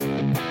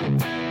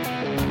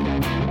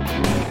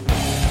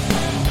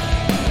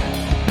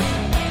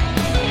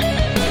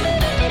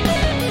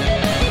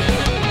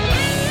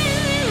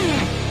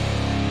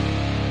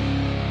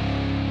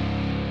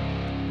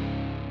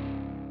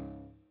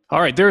All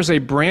right, there's a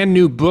brand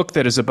new book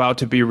that is about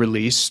to be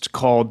released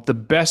called The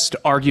Best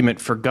Argument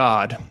for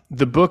God.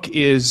 The book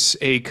is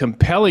a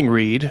compelling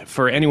read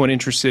for anyone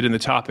interested in the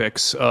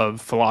topics of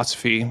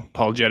philosophy,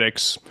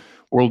 apologetics,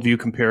 worldview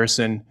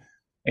comparison.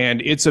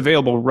 And it's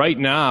available right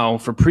now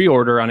for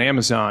pre-order on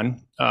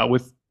Amazon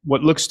with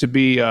what looks to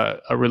be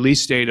a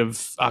release date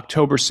of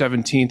October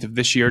 17th of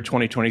this year,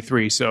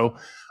 2023. So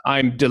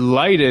I'm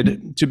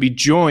delighted to be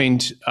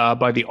joined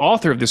by the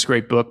author of this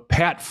great book,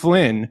 Pat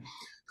Flynn,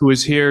 who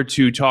is here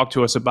to talk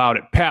to us about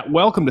it. Pat,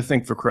 welcome to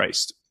Think for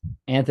Christ.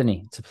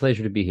 Anthony, it's a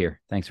pleasure to be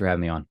here. Thanks for having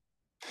me on.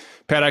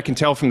 Pat, I can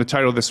tell from the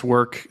title of this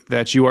work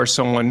that you are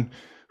someone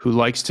who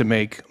likes to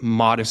make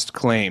modest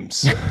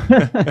claims.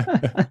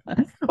 Well,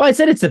 I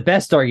said it's the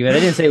best argument. I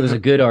didn't say it was a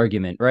good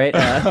argument, right?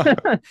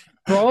 No,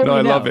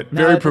 I love it.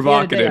 Very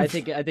provocative.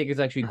 Day, I think it's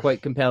actually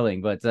quite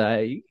compelling, but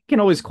you can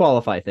always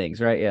qualify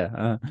things, right?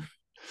 Yeah.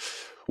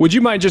 Would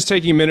you mind just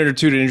taking a minute or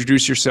two to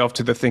introduce yourself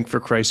to the Think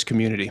for Christ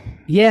community?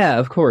 Yeah,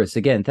 of course.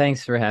 Again,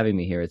 thanks for having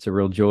me here. It's a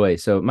real joy.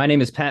 So my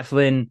name is Pat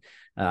Flynn.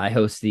 I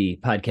host the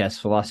podcast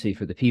Philosophy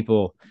for the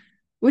People,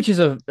 which is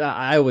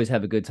I always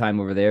have a good time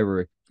over there.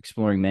 We're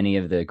exploring many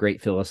of the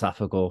great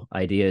philosophical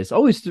ideas,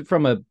 always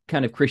from a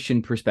kind of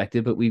Christian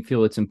perspective, but we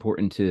feel it's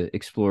important to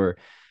explore,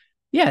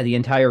 the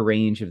entire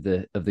range of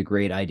the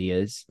great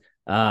ideas.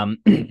 My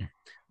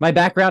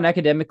background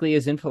academically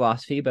is in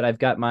philosophy, but I've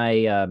got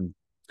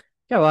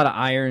got a lot of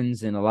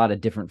irons and a lot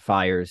of different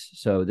fires.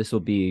 So this will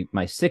be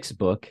my sixth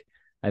book.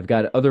 I've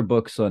got other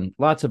books on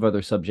lots of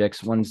other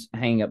subjects. One's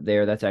hanging up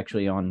there. That's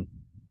actually on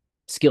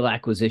skill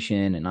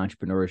acquisition and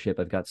entrepreneurship.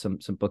 I've got some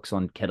books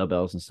on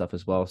kettlebells and stuff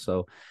as well.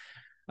 So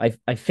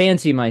I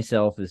fancy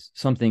myself as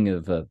something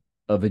of a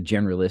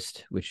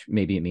generalist, which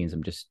maybe it means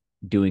I'm just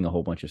doing a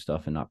whole bunch of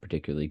stuff and not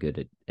particularly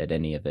good at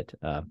any of it.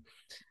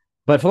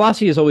 But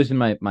philosophy has always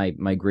been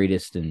my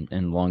greatest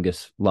and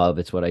longest love.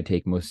 It's what I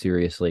take most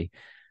seriously.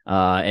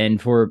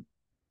 And for,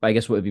 I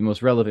guess, what would be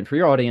most relevant for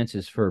your audience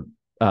is for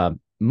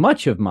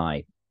much of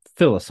my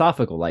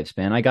philosophical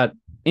lifespan, I got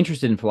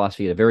interested in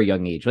philosophy at a very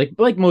young age.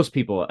 Like most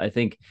people, I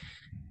think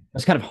I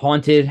was kind of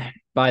haunted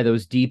by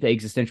those deep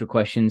existential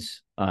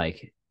questions,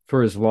 like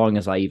for as long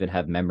as I even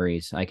have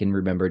memories. I can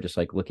remember just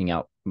like looking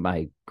out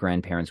my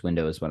grandparents'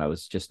 windows when I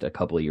was just a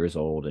couple of years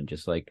old and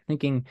just like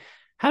thinking,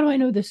 how do I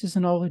know this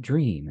isn't all a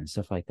dream and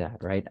stuff like that,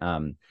 right?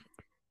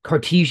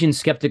 Cartesian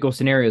skeptical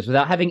scenarios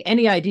without having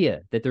any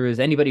idea that there is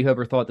anybody who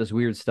ever thought this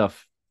weird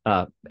stuff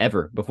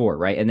ever before,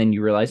 right? And then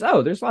you realize,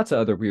 oh, there's lots of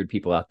other weird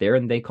people out there,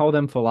 and they call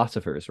them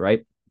philosophers,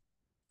 right?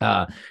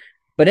 But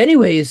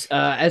anyways,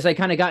 as I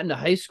kind of got into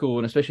high school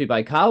and especially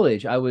by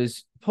college, I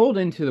was pulled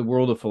into the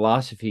world of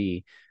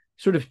philosophy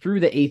sort of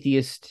through the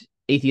atheistic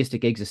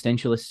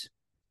existentialists,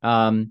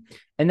 and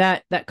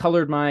that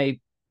colored my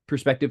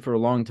perspective for a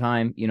long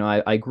time. You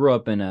know, I grew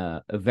up in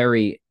a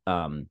very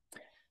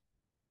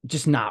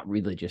just not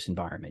religious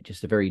environment,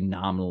 just a very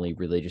nominally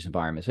religious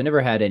environment. So I never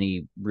had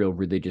any real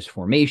religious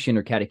formation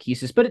or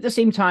catechesis, but at the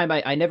same time,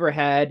 I never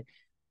had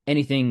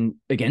anything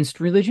against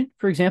religion,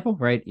 for example,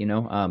 right?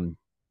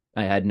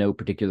 I had no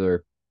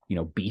particular,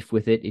 beef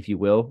with it, if you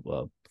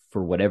will,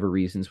 for whatever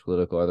reasons,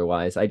 political or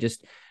otherwise.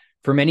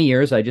 For many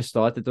years, I just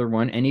thought that there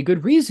weren't any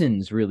good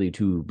reasons really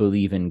to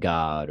believe in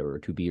God or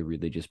to be a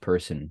religious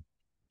person.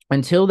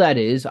 Until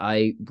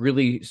I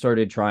really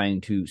started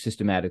trying to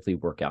systematically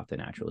work out the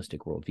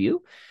naturalistic worldview.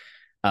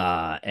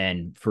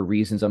 And for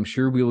reasons I'm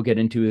sure we will get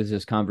into as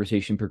this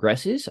conversation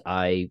progresses,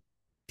 I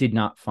did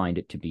not find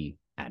it to be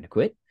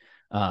adequate.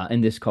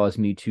 And this caused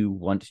me to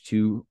want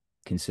to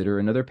consider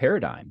another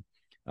paradigm.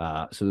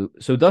 So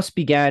thus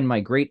began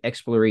my great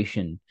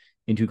exploration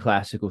into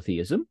classical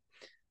theism.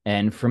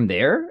 And from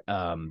there,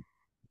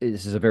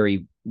 this is a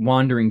very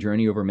wandering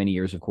journey over many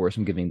years, of course.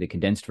 I'm giving the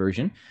condensed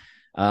version.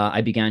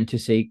 I began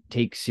to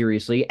take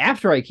seriously,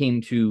 after I came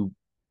to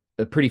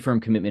a pretty firm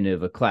commitment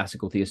of a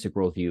classical theistic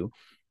worldview,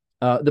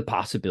 the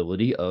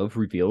possibility of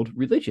revealed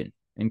religion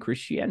and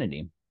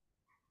Christianity.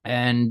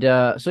 And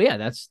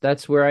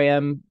that's where I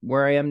am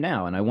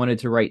now. And I wanted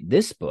to write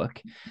this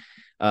book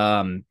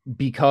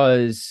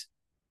because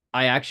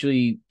I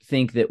actually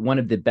think that one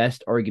of the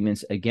best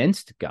arguments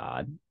against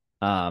God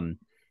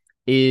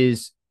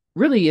is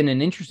really, in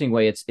an interesting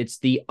way, it's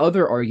the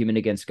other argument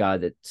against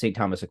God that St.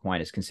 Thomas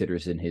Aquinas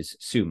considers in his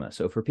Summa.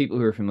 So for people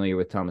who are familiar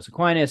with Thomas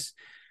Aquinas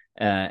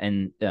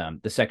and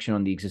the section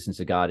on the existence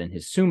of God in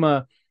his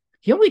Summa,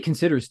 he only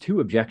considers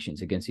two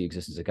objections against the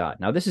existence of God.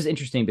 Now, this is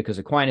interesting because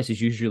Aquinas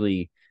is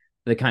usually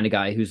the kind of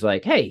guy who's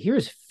like, hey,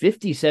 here's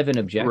 57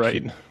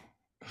 objections. Right.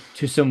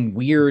 To some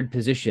weird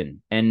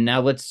position, and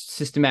now let's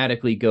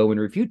systematically go and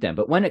refute them.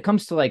 But when it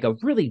comes to like a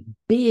really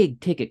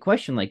big ticket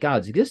question like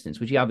God's existence,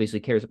 which he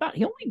obviously cares about,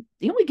 he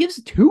only gives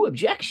two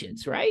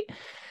objections, right?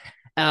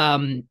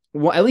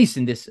 Well, at least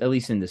in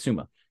the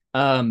Summa.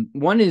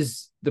 One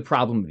is the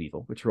problem of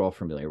evil, which we're all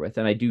familiar with,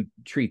 and I do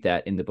treat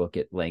that in the book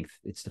at length.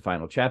 It's the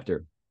final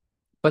chapter.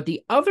 But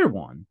the other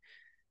one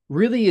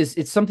really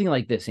it's something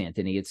like this,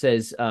 Anthony. It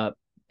says,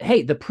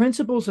 hey, the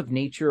principles of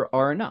nature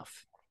are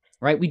enough.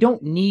 Right? We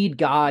don't need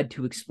God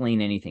to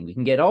explain anything. We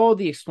can get all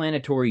the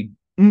explanatory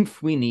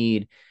oomph we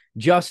need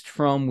just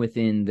from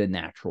within the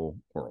natural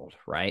world,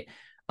 right?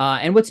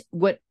 And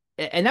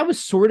that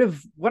was sort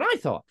of what I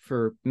thought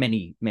for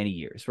many, many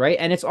years, right?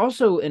 And it's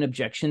also an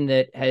objection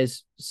that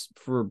has,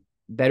 for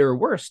better or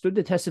worse, stood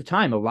the test of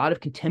time. A lot of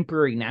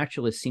contemporary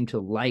naturalists seem to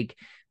like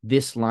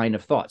this line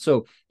of thought.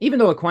 So even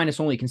though Aquinas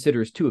only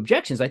considers two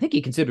objections, I think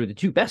he considered the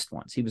two best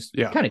ones. He was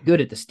kind of good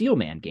at the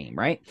steelman game,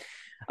 right?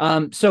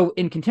 So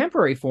in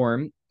contemporary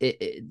form,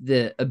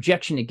 the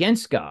objection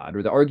against God,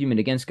 or the argument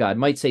against God,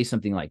 might say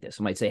something like this.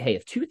 It might say, hey,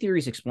 if two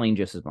theories explain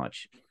just as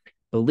much,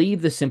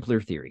 believe the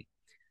simpler theory.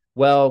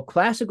 Well,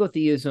 classical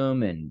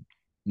theism and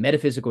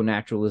metaphysical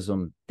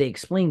naturalism, they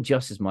explain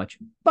just as much,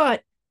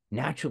 but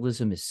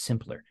naturalism is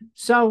simpler.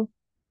 So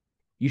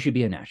you should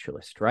be a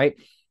naturalist, right?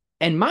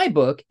 And my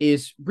book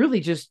is really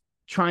just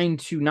trying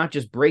to not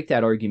just break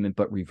that argument,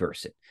 but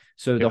reverse it.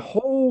 So the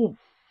whole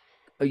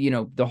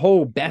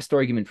best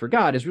argument for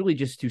God is really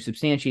just to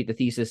substantiate the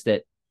thesis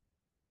that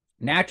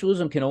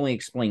naturalism can only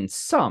explain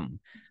some,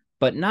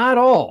 but not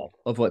all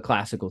of what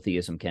classical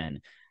theism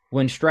can,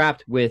 when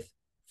strapped with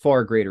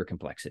far greater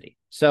complexity.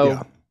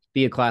 So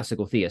be a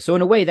classical theist. So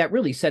in a way, that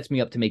really sets me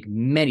up to make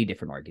many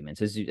different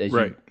arguments. As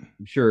I'm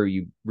sure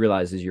you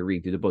realize as you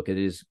read through the book, it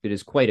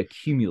is quite a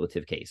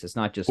cumulative case. It's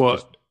not just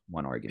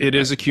one argument. It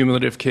is a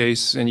cumulative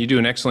case, and you do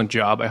an excellent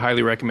job. I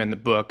highly recommend the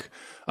book.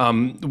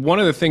 One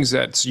of the things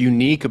that's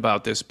unique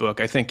about this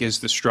book, I think, is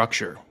the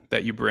structure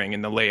that you bring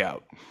and the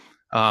layout.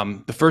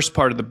 The first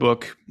part of the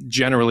book,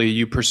 generally,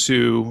 you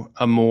pursue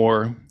a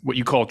more what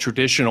you call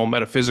traditional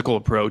metaphysical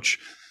approach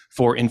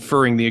for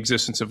inferring the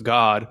existence of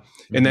God.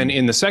 And then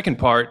in the second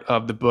part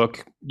of the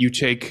book, you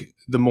take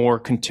the more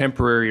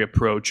contemporary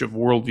approach of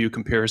worldview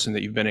comparison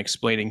that you've been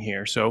explaining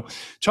here. So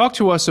talk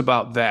to us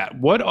about that.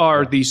 What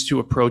are these two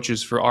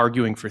approaches for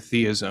arguing for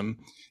theism?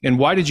 And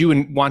why did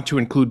you want to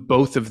include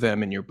both of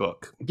them in your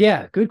book?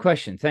 Yeah, good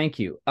question. Thank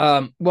you.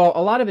 Well,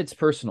 a lot of it's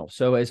personal.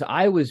 So as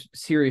I was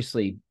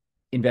seriously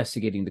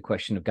investigating the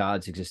question of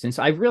God's existence,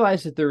 I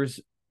realized that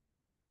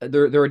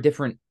there are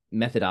different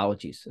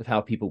methodologies of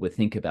how people would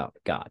think about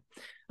God.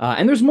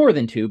 And there's more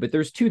than two, but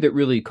there's two that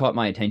really caught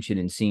my attention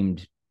and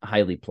seemed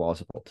highly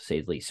plausible, to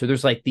say the least. So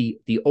there's like the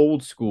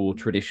old school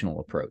traditional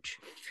approach.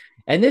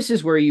 And this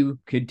is where you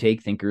could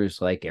take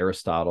thinkers like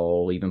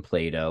Aristotle, even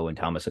Plato, and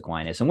Thomas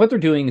Aquinas. And what they're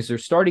doing is they're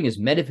starting as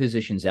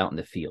metaphysicians out in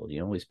the field.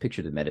 You always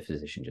picture the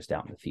metaphysician just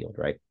out in the field,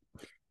 right?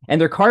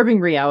 And they're carving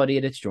reality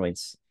at its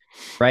joints,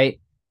 right?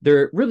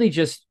 They're really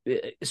just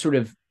sort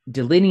of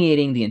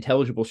delineating the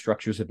intelligible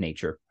structures of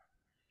nature.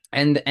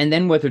 And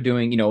then what they're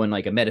doing, in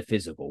like a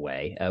metaphysical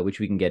way,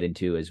 which we can get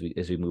into as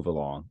we move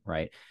along,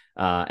 right?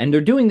 And they're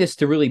doing this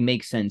to really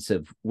make sense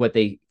of what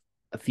they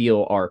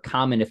feel are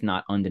common, if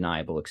not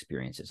undeniable,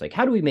 experiences. Like,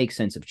 how do we make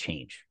sense of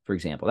change, for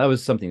example? That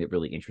was something that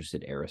really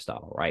interested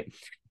Aristotle, right?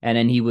 And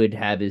then he would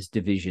have his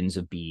divisions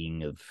of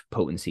being, of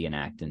potency and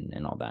act,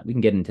 and all that. We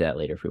can get into that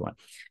later if we want.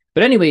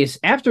 But anyways,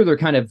 after they're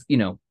kind of,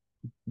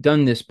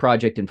 done this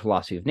project in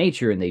philosophy of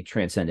nature and they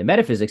transcended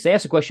metaphysics, they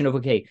ask the question of,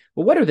 okay,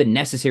 well, what are the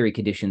necessary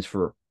conditions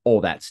for all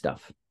that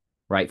stuff,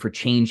 right? For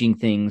changing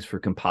things, for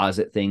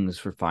composite things,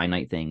 for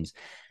finite things.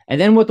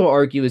 And then what they'll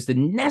argue is the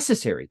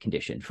necessary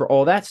condition for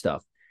all that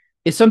stuff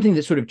is something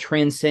that sort of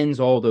transcends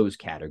all those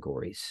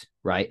categories,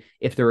 right?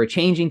 If there are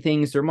changing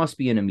things, there must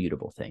be an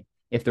immutable thing.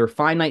 If there are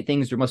finite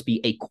things, there must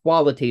be a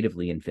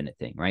qualitatively infinite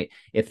thing, right?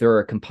 If there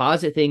are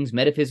composite things,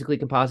 metaphysically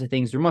composite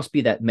things, there must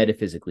be that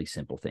metaphysically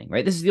simple thing,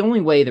 right? This is the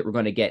only way that we're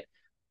going to get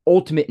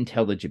ultimate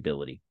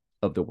intelligibility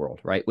of the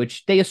world, right?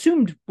 Which they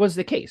assumed was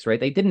the case,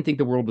 right? They didn't think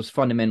the world was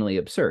fundamentally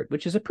absurd,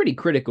 which is a pretty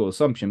critical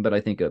assumption, but I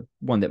think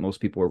one that most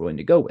people are willing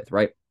to go with,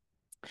 right?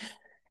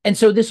 And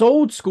so this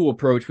old school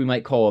approach we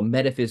might call a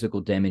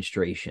metaphysical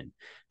demonstration.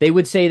 They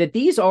would say that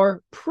these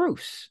are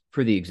proofs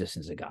for the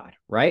existence of God,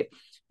 right?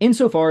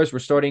 Insofar as we're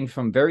starting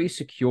from very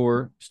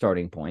secure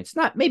starting points,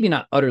 maybe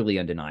not utterly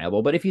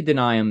undeniable, but if you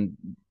deny them,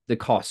 the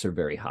costs are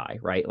very high,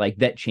 right? Like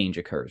that change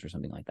occurs or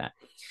something like that.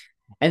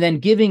 And then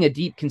giving a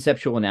deep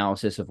conceptual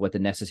analysis of what the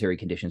necessary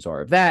conditions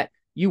are of that,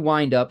 you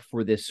wind up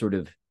for this sort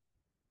of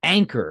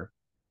anchor,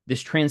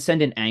 this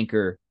transcendent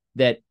anchor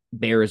that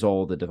bears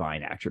all the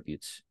divine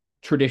attributes,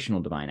 traditional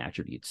divine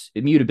attributes,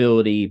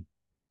 immutability,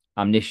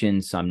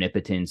 omniscience,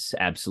 omnipotence,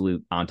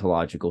 absolute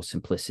ontological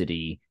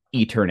simplicity,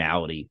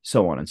 eternality,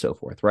 so on and so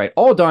forth, right?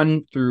 All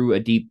done through a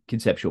deep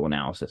conceptual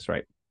analysis,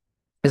 right?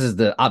 This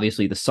is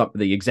obviously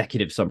the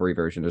executive summary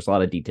version. There's a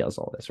lot of details,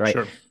 all this, right?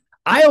 Sure.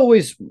 I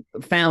always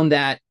found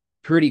that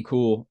pretty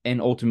cool and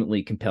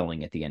ultimately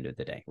compelling at the end of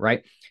the day,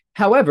 right?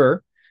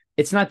 However,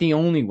 it's not the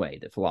only way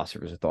that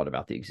philosophers have thought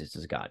about the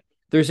existence of God.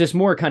 There's this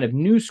more kind of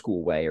new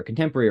school way or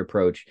contemporary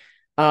approach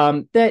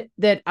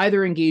that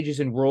either engages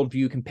in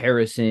worldview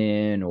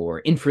comparison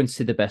or inference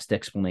to the best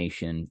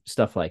explanation,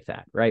 stuff like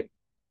that, right?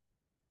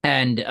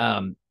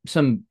 And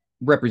some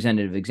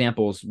representative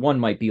examples, one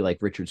might be like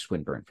Richard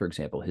Swinburne, for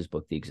example, his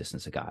book, The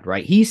Existence of God,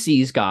 right? He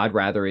sees God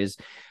rather as,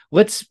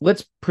 let's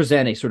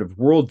present a sort of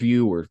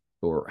worldview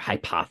or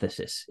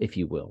hypothesis, if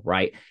you will,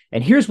 right?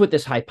 And here's what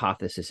this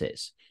hypothesis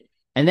is.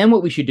 And then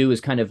what we should do is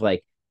kind of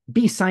like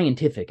be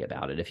scientific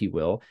about it, if you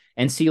will,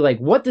 and see like,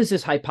 what does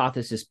this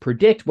hypothesis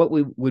predict? What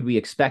would we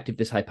expect if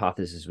this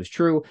hypothesis was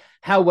true?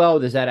 How well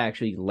does that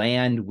actually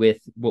land with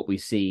what we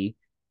see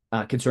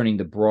concerning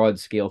the broad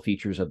scale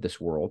features of this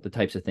world, the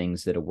types of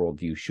things that a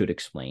worldview should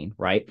explain,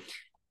 right?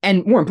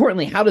 And more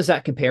importantly, how does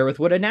that compare with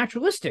what a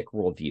naturalistic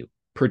worldview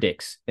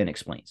predicts and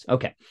explains?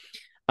 Okay.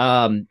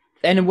 And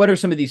what are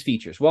some of these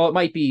features? Well, it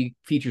might be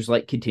features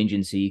like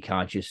contingency,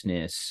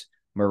 consciousness,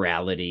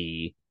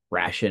 morality,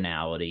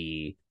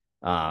 rationality,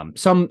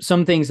 some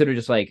things that are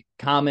just like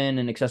common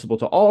and accessible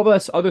to all of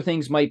us. Other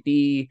things might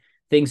be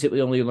things that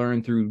we only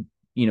learn through,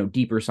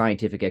 deeper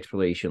scientific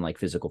exploration, like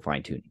physical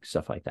fine-tuning,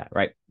 stuff like that,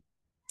 right?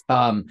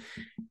 And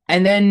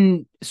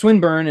then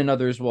Swinburne and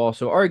others will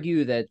also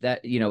argue that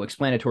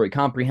explanatory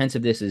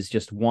comprehensiveness is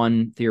just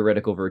one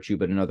theoretical virtue,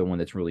 but another one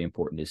that's really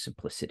important is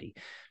simplicity.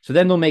 So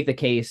then they'll make the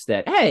case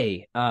that,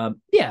 hey,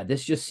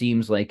 this just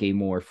seems like a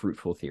more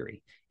fruitful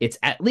theory. It's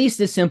at least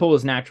as simple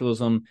as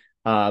naturalism,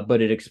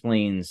 but it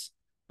explains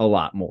a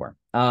lot more.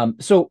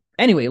 So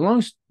anyway,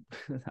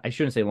 I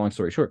shouldn't say long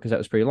story short, because that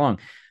was pretty long.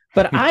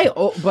 But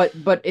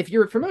but if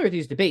you're familiar with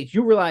these debates,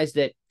 you realize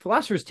that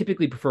philosophers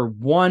typically prefer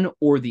one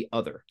or the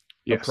other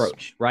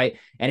approach, right?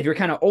 And if you're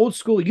kind of old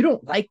school, you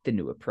don't like the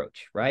new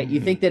approach, right?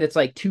 You think that it's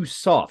like too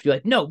soft. You're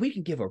like, no, we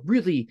can give a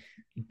really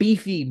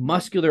beefy,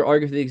 muscular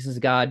argument for the existence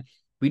of God.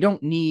 We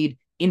don't need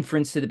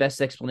inference to the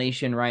best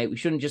explanation, right? We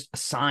shouldn't just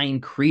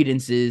assign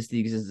credences to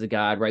the existence of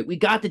God, right? We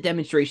got the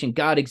demonstration,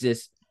 God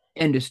exists,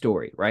 end of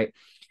story, right?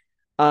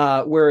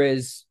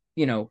 Whereas,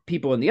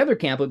 people in the other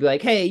camp would be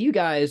like, hey, you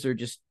guys are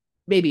just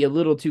maybe a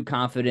little too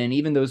confident.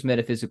 Even those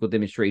metaphysical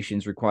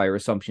demonstrations require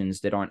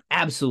assumptions that aren't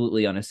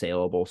absolutely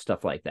unassailable,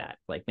 stuff like that,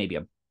 like maybe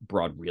a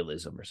broad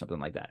realism or something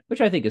like that, which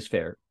I think is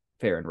fair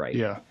and right.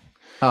 Yeah.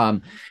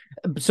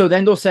 So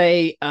then they'll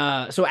say,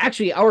 so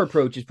actually our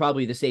approach is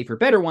probably the safer,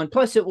 better one.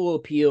 Plus it will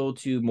appeal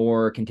to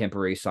more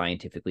contemporary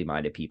scientifically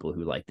minded people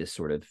who like this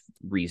sort of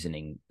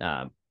reasoning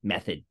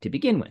method to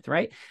begin with,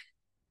 right?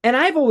 And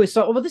I've always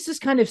thought, well, this is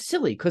kind of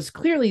silly because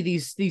clearly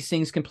these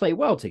things can play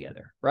well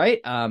together, right?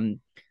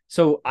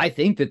 So I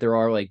think that there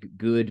are like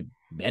good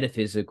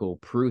metaphysical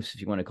proofs,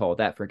 if you want to call it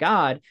that, for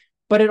God.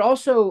 But it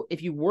also,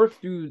 if you work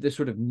through the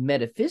sort of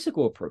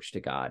metaphysical approach to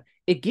God,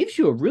 it gives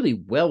you a really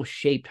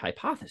well-shaped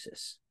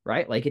hypothesis,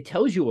 right? Like it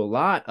tells you a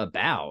lot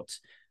about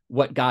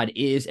what God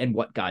is and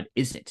what God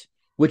isn't,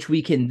 which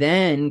we can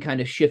then kind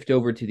of shift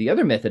over to the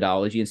other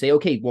methodology and say,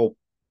 okay, well,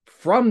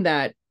 from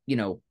that,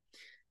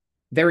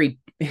 very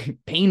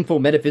painful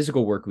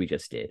metaphysical work we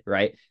just did,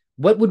 right?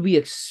 What would we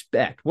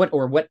expect? What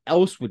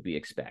else would we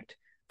expect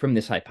from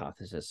this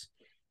hypothesis?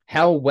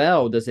 How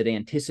well does it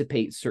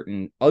anticipate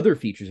certain other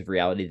features of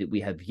reality that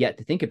we have yet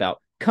to think about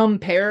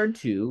compared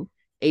to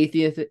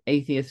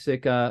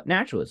atheistic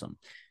naturalism?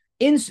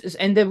 And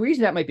the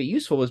reason that might be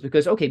useful is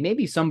because, okay,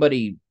 maybe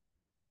somebody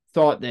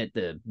thought that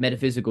the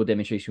metaphysical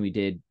demonstration we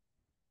did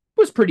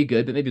was pretty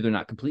good, but maybe they're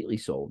not completely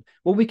sold.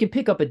 Well, we can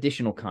pick up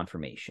additional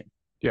confirmation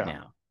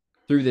now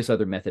through this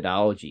other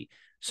methodology.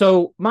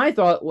 So my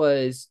thought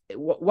was,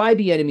 why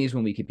be enemies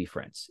when we could be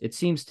friends? It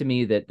seems to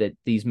me that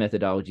these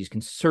methodologies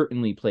can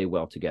certainly play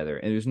well together,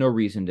 and there's no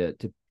reason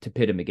to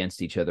pit them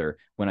against each other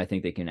when I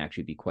think they can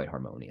actually be quite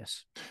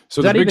harmonious.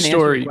 So the big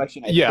story,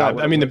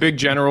 the big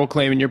general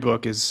claim in your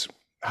book is,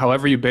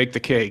 however you bake the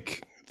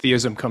cake,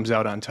 theism comes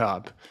out on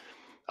top.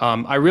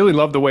 I really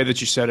love the way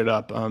that you set it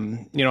up.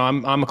 I'm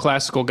a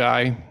classical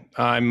guy.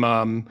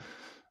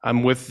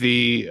 I'm with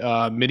the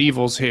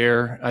medievals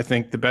here. I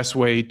think the best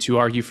way to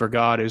argue for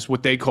God is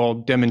what they call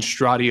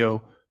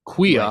demonstratio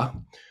quia,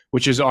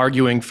 which is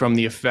arguing from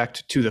the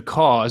effect to the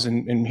cause.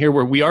 And here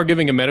we are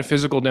giving a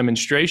metaphysical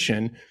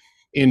demonstration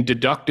in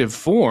deductive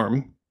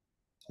form,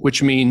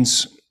 which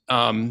means,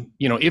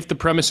 if the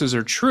premises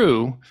are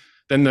true,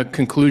 then the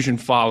conclusion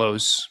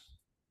follows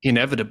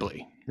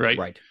inevitably,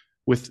 right?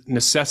 With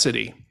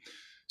necessity.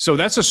 So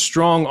that's a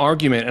strong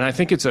argument, and I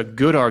think it's a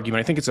good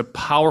argument. I think it's a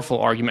powerful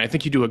argument. I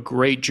think you do a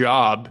great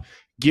job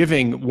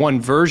giving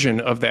one version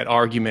of that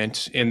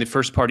argument in the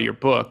first part of your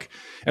book.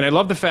 And I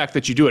love the fact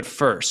that you do it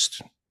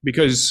first,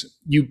 because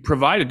you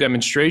provide a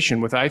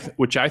demonstration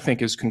which I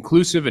think is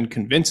conclusive and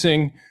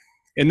convincing.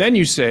 And then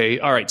you say,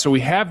 all right, so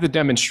we have the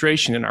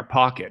demonstration in our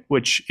pocket,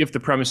 which if the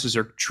premises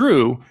are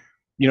true,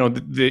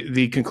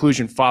 the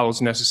conclusion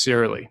follows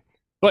necessarily.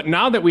 But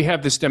now that we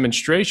have this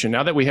demonstration,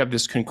 now that we have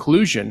this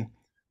conclusion,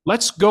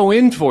 let's go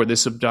in for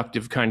this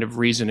abductive kind of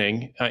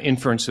reasoning,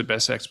 inference to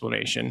best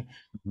explanation.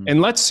 Mm-hmm.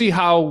 And let's see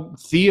how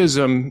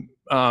theism,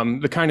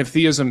 the kind of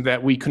theism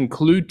that we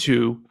conclude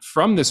to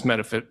from this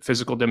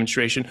metaphysical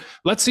demonstration,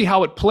 let's see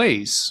how it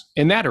plays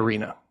in that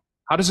arena.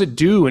 How does it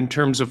do in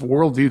terms of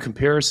worldview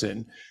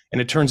comparison? And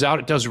it turns out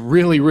it does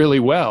really, really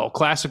well,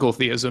 classical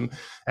theism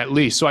at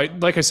least. So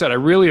like I said,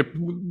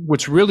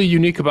 what's really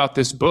unique about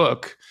this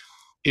book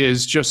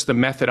is just the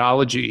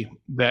methodology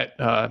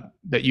that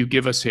you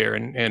give us here,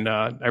 and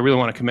I really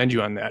want to commend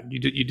you on that.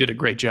 You did a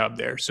great job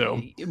there.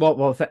 So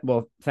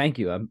well, thank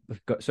you. I'm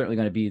certainly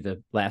going to be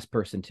the last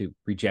person to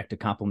reject a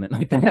compliment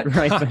like that,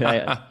 right? But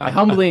I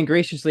humbly and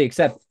graciously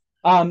accept.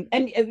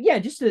 Yeah,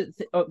 just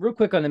real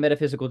quick on the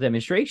metaphysical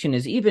demonstration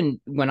is even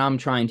when I'm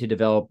trying to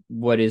develop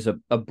what is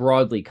a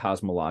broadly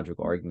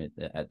cosmological argument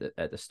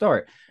at the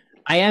start,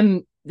 I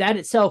am that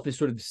itself is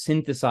sort of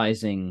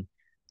synthesizing.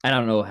 I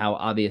don't know how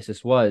obvious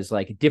this was,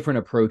 like different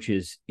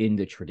approaches in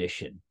the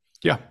tradition.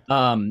 Yeah.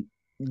 Um,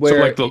 So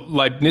where like the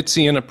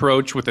Leibnizian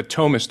approach with the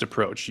Thomist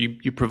approach,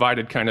 you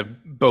provided kind of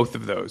both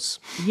of those.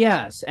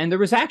 yes, and there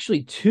was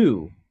actually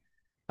two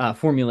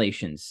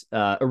formulations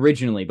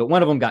originally, but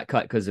one of them got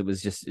cut because it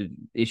was just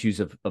issues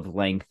of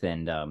length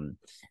and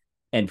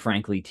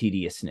frankly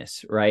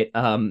tediousness, right?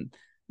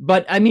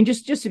 But I mean,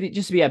 just to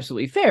be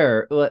absolutely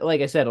fair,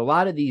 like I said, a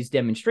lot of these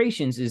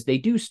demonstrations is they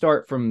do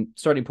start from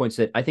starting points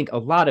that I think a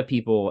lot of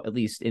people, at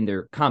least in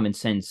their common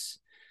sense,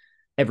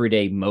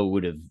 everyday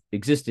mode of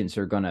existence,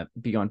 are going to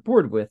be on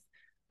board with.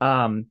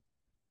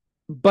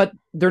 But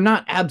they're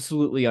not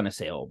absolutely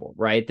unassailable,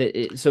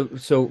 right?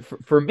 So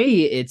for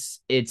me, it's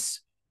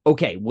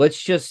okay.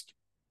 Let's just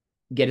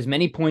get as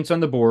many points on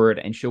the board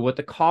and show what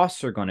the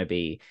costs are going to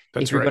be if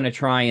That's you're right. going to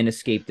try and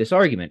escape this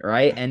argument,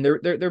 right? And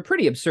they're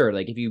pretty absurd.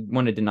 Like if you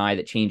want to deny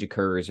that change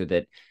occurs or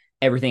that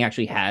everything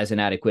actually has an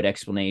adequate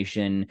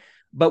explanation.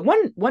 But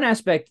one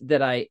aspect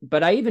that I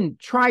even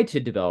tried to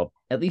develop,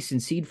 at least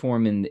in seed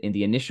form in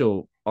the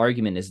initial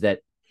argument, is that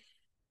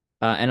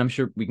and I'm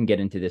sure we can get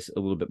into this a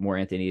little bit more,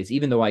 Anthony, is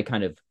even though I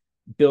kind of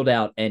build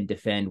out and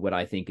defend what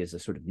I think is a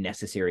sort of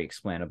necessary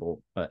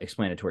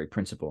explanatory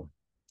principle,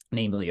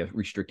 namely a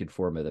restricted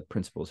form of the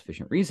principle of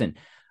sufficient reason,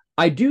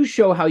 I do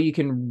show how you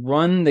can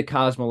run the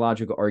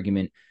cosmological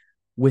argument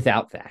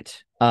without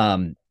that.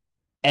 But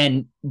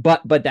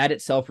that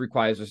itself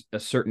requires a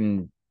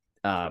certain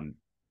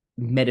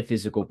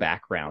metaphysical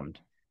background,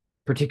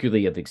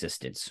 particularly of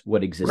existence,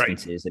 what Right.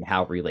 existence is and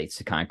how it relates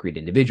to concrete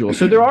individuals.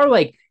 So there are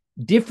like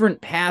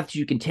different paths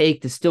you can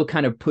take to still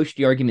kind of push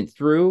the argument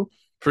through.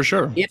 For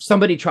sure. If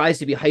somebody tries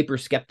to be hyper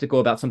skeptical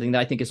about something that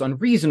I think is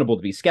unreasonable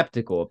to be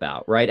skeptical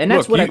about, right? And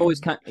that's Look, what I've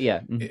always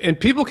yeah. and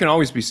people can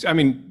always be, I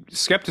mean,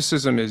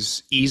 skepticism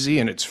is easy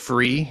and it's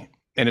free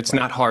and it's Right.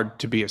 not hard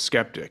to be a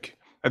skeptic.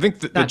 I think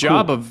the Not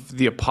job cool. of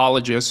the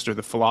apologist or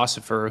the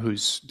philosopher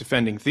who's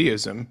defending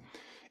theism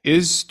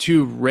is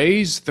to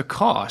raise the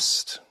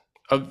cost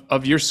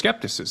of your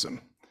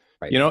skepticism.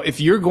 Right. You know, if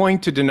you're going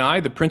to deny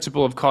the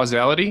principle of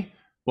causality,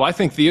 well, I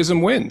think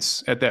theism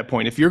wins at that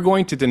point. If you're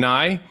going to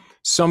deny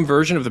some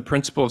version of the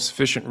principle of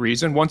sufficient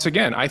reason, once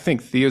again, I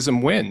think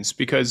theism wins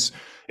because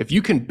if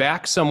you can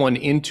back someone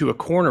into a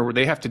corner where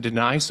they have to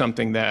deny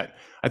something that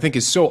I think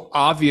is so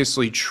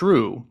obviously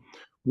true,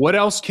 what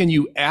else can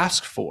you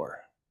ask for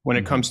when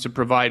it comes to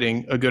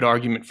providing a good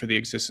argument for the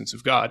existence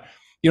of God?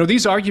 You know,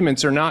 these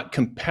arguments are not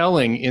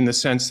compelling in the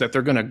sense that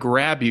they're going to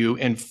grab you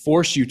and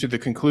force you to the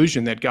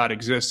conclusion that God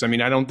exists. I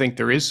mean, I don't think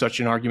there is such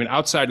an argument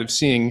outside of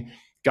seeing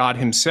God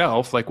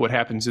himself, like what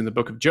happens in the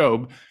book of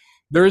Job.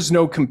 There is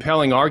no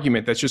compelling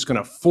argument that's just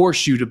going to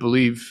force you to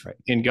believe Right.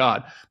 in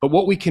God. But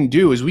what we can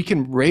do is we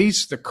can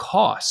raise the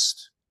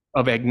cost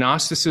of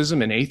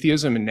agnosticism and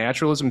atheism and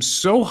naturalism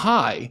so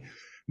high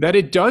that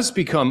it does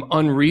become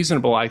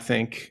unreasonable, I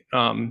think,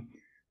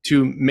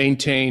 to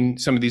maintain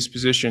some of these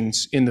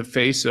positions in the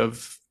face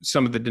of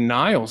some of the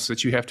denials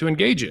that you have to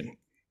engage in.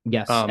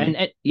 Yes,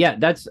 and yeah,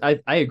 that's I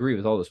agree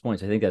with all those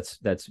points. I think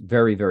that's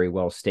very very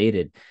well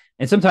stated.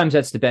 And sometimes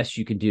that's the best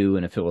you can do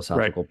in a Right.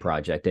 philosophical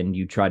project, and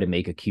you try to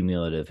make a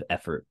cumulative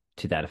effort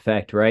to that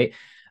effect, right?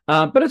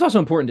 But it's also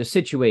important to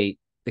situate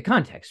the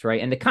context, right?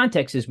 And the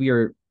context is we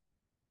are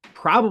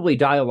probably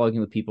dialoguing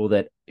with people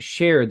that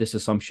share this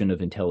assumption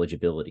of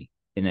intelligibility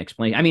in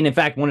explaining. I mean, in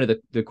fact, one of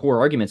the core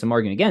arguments I'm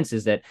arguing against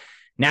is that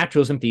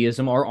naturalism,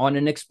 theism are on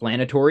an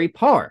explanatory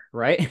par,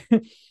 right?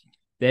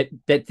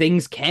 that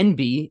things can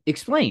be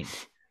explained,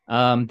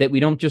 that we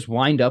don't just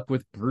wind up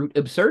with brute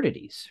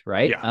absurdities,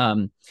 right? Yeah.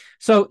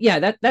 So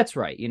yeah, that's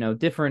right. You know,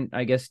 different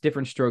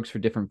strokes for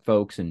different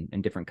folks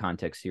and different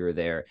contexts here or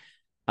there.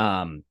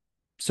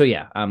 So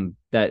yeah,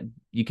 that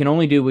you can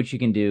only do what you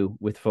can do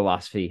with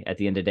philosophy at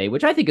the end of the day,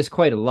 which I think is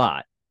quite a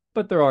lot.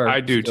 But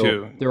I do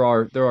too. there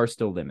are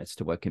still limits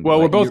to what can. Well,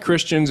 we're What both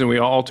Christians, and we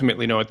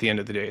ultimately know at the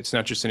end of the day, it's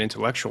not just an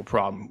intellectual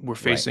problem. We're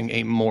right. facing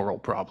a moral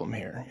problem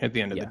here at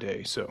the end of the Yeah.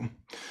 day. So, I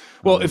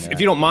well, mean,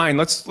 if you don't mind,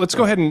 let's go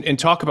sure. ahead and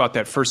talk about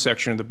that first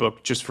section of the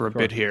book just for a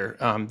Sure. bit here.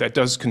 That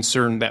does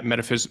concern that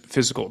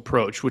metaphysical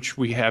approach, which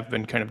we have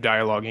been kind of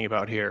dialoguing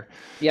about here.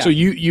 Yeah. So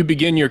you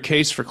begin your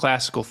case for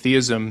classical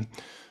theism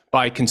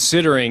by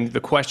considering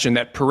the question,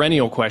 that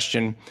perennial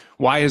question,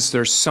 why is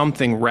there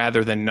something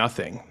rather than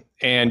nothing?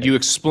 And you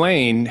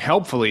explain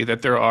helpfully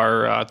that there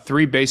are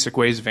three basic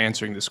ways of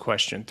answering this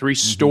question, three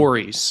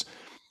stories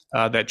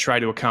that try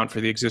to account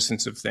for the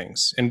existence of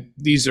things. And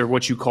these are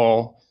what you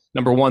call,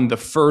 number one, the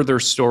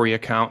further story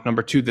account,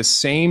 number two, the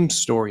same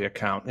story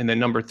account, and then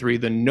number three,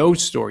 the no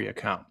story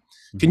account.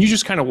 Can you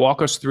just kind of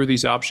walk us through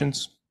these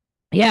options?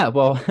 Yeah,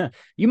 well,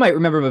 you might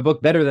remember my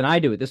book better than I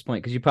do at this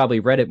point because you probably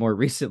read it more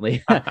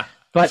recently.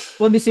 But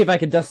let me see if I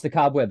can dust the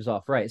cobwebs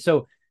off. Right.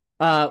 So,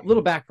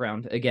 little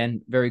background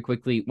again, very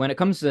quickly. When it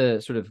comes to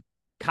sort of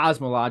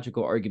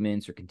cosmological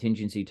arguments or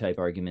contingency type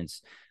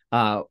arguments,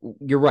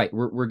 You're right.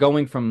 We're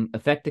going from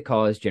effect to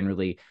cause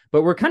generally,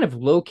 but we're kind of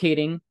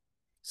locating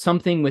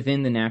something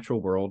within the natural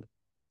world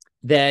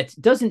that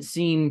doesn't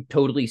seem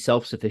totally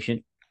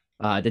self-sufficient,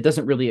 that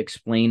doesn't really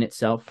explain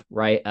itself,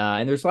 right?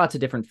 And there's lots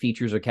of different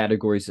features or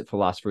categories that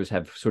philosophers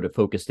have sort of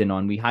focused in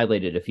on. We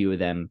highlighted a few of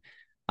them.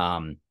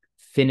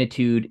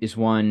 Finitude is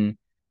one.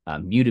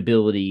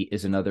 Mutability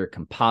is another.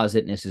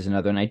 Compositeness is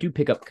another. And I do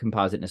pick up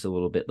compositeness a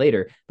little bit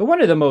later. But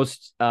one of the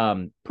most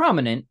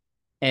prominent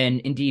and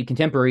indeed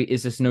contemporary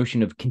is this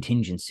notion of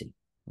contingency,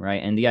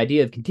 right? And the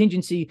idea of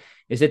contingency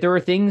is that there are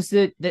things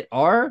that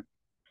are,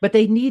 but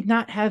they need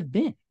not have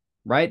been,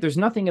 right? There's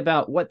nothing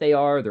about what they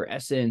are, their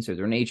essence or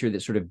their nature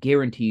that sort of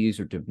guarantees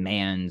or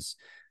demands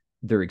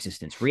their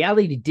existence.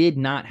 Reality did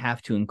not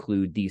have to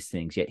include these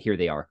things, yet here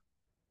they are.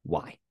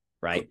 Why,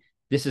 right?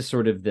 This is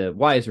sort of the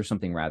why is there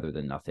something rather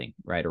than nothing,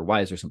 right? Or why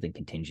is there something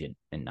contingent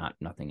and not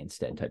nothing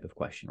instead type of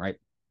question, right?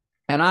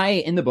 And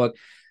in the book,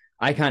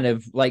 I kind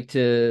of like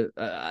to,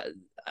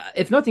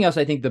 if nothing else,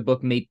 I think the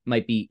book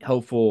might be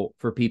helpful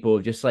for people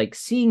just like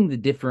seeing the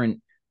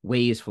different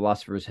ways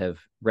philosophers have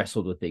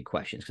wrestled with big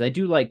questions. Because I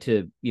do like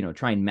to,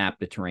 try and map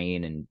the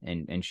terrain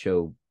and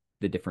show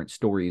the different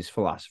stories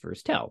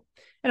philosophers tell.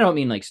 And I don't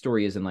mean like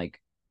story as in like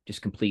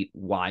just complete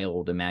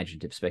wild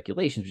imaginative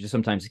speculations, which is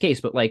sometimes the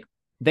case, but like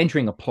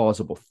venturing a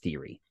plausible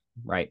theory,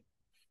 right?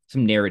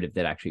 Some narrative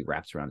that actually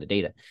wraps around the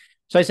data.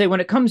 So I say when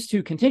it comes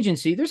to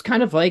contingency, there's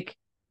kind of like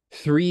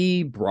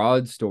three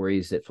broad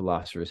stories that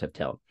philosophers have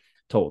told.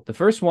 The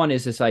first one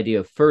is this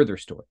idea of further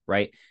story,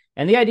 right?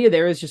 And the idea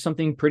there is just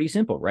something pretty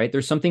simple, right?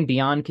 There's something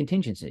beyond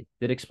contingency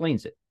that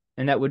explains it.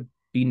 And that would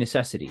be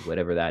necessity,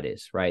 whatever that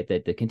is, right?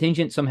 That the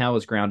contingent somehow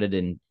is grounded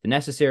in the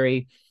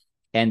necessary.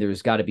 And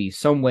there's got to be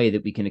some way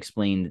that we can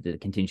explain that the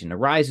contingent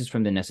arises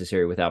from the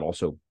necessary without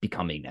also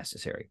becoming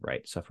necessary,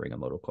 right? Suffering a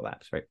modal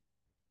collapse, right?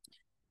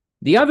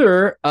 The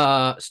other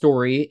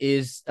story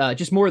is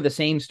just more of the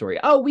same story.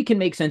 Oh, we can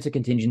make sense of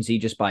contingency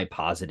just by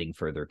positing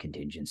further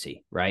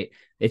contingency, right?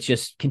 It's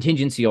just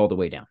contingency all the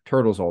way down,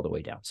 turtles all the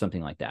way down,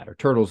 something like that, or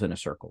turtles in a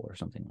circle or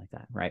something like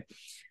that, right?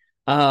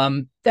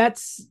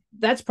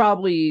 That's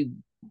probably,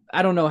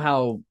 I don't know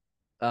how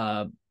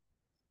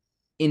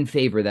in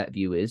favor that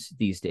view is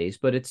these days,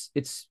 but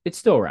it's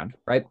still around,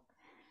 right?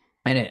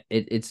 And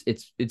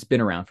it's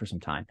been around for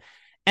some time.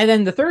 And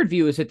then the third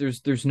view is that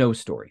there's no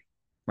story,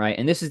 right?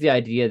 And this is the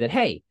idea that,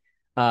 hey,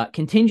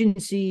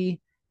 contingency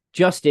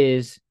just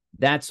is,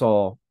 that's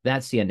all,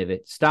 that's the end of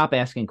it. Stop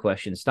asking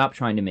questions, stop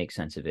trying to make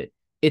sense of it.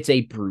 It's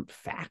a brute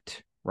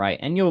fact, right?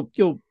 And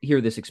you'll hear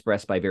this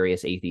expressed by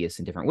various atheists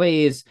in different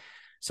ways.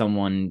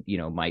 Someone,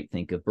 might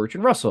think of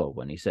Bertrand Russell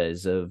when he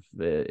says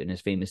in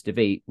his famous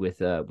debate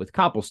with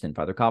Copleston,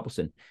 Father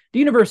Copleston, the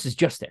universe is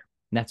just there.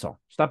 And that's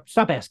all.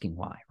 Stop asking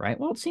why, right?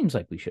 Well, it seems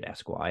like we should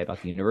ask why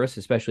about the universe,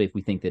 especially if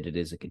we think that it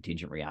is a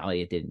contingent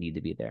reality. It didn't need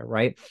to be there,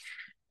 right?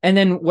 And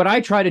then what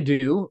I try to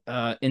do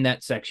in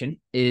that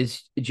section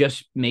is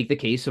just make the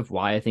case of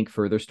why I think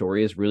further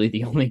story is really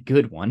the only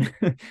good one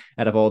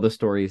out of all the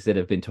stories that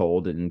have been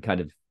told, and kind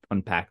of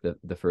unpack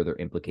the further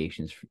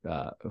implications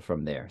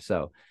from there.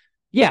 So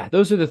yeah,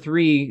 those are the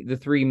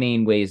three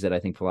main ways that I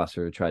think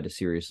philosophers try to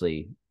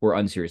seriously or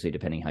unseriously,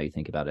 depending how you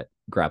think about it,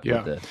 grapple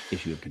with the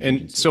issue of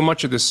contingency. And so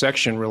much of this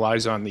section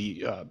relies on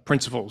the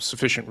principle of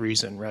sufficient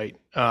reason, right?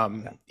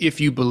 If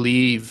you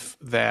believe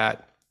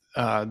that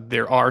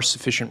there are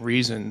sufficient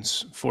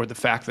reasons for the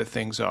fact that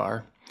things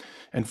are,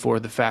 and for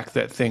the fact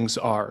that things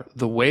are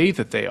the way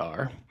that they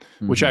are,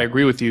 which I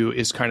agree with you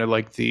is kind of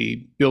like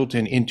the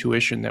built-in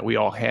intuition that we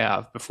all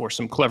have before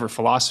some clever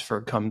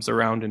philosopher comes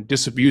around and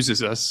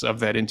disabuses us of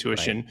that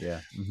intuition.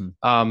 Right.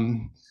 Yeah.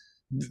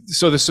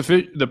 So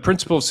the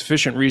principle of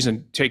sufficient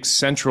reason takes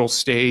central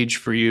stage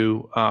for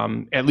you,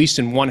 at least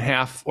in one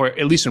half, or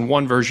at least in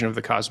one version of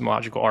the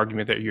cosmological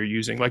argument that you're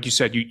using. Like you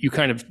said, you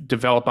kind of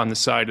develop on the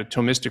side a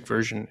Thomistic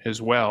version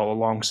as well,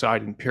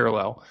 alongside in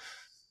parallel.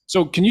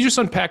 So can you just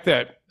unpack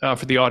that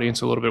for the audience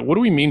a little bit? What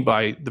do we mean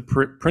by the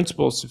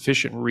principle of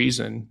sufficient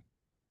reason,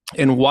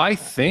 and why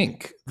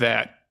think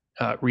that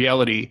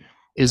reality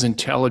is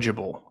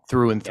intelligible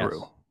through and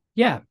through? Yes.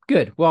 Yeah,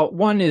 good. Well,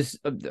 one is,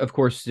 of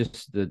course,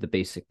 just the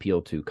basic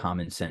appeal to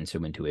common sense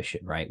or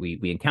intuition, right?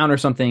 We encounter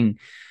something,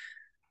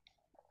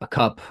 a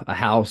cup, a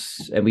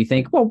house, and we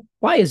think, well,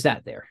 why is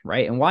that there,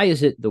 right? And why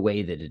is it the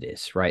way that it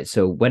is, right?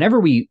 So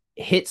whenever we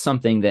hit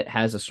something that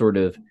has a sort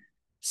of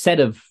set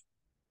of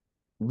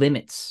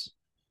limits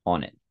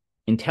on it,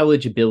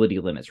 intelligibility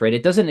limits, right?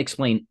 It doesn't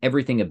explain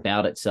everything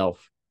about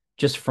itself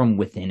just from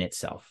within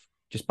itself,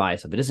 just by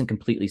itself. It isn't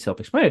completely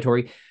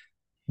self-explanatory.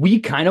 We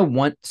kind of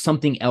want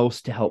something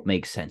else to help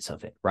make sense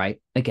of it,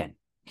 right? Again,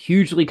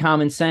 hugely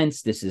common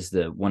sense. This is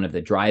one of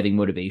the driving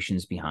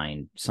motivations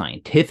behind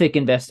scientific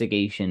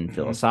investigation,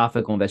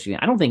 philosophical investigation.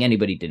 I don't think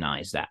anybody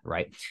denies that,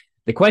 right?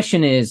 The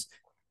question is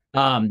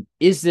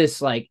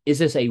this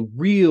a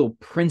real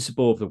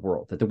principle of the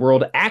world, that the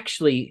world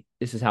actually,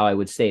 this is how I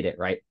would state it,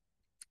 right?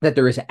 That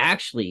there is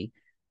actually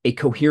a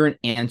coherent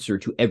answer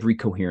to every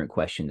coherent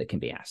question that can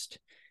be asked.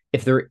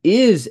 If there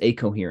is a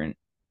coherent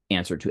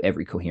answer to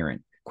every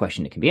coherent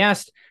question that can be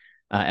asked,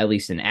 at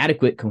least an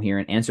adequate,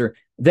 coherent answer,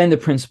 then the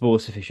principle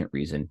of sufficient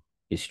reason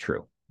is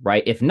true,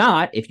 right? If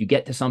not, if you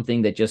get to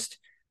something that just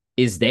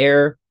is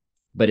there,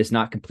 but it's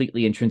not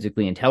completely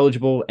intrinsically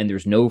intelligible, and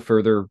there's no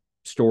further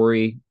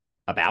story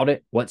about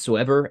it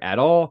whatsoever at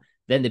all,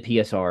 then the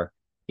PSR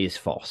is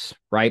false,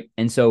 right?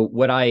 And so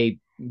what I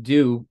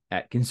do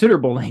at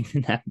considerable length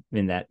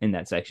in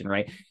that section,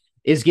 right,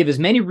 is give as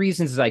many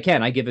reasons as I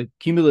can. I give a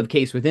cumulative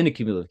case within a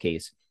cumulative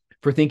case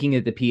for thinking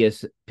that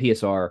the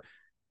PSR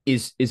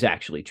is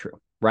actually true,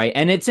 right?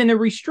 And it's in a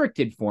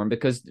restricted form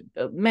because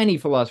many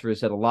philosophers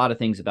said a lot of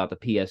things about the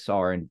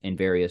PSR in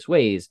various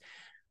ways.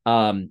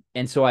 And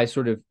so I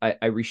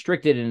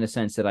restrict it in a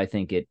sense that I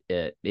think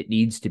it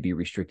needs to be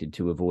restricted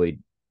to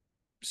avoid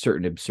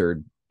certain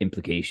absurd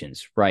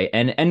implications, right?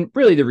 And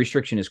really the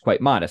restriction is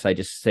quite modest. I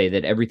just say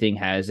that everything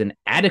has an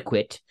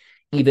adequate,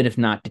 even if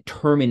not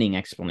determining,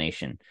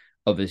 explanation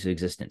of its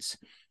existence.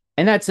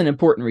 And that's an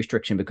important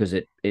restriction because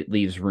it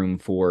leaves room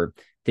for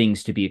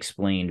things to be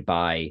explained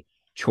by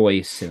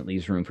choice, and it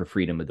leaves room for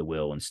freedom of the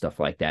will and stuff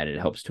like that. It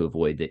helps to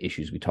avoid the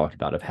issues we talked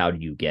about of how do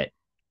you get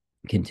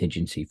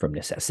contingency from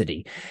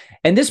necessity.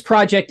 And this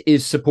project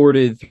is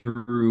supported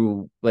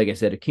through, like I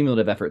said, a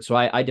cumulative effort. So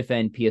I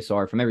defend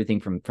PSR from everything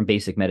from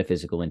basic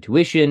metaphysical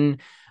intuition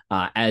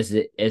as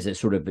a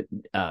sort of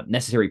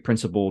necessary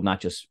principle, not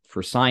just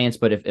for science,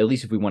 but at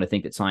least if we want to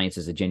think that science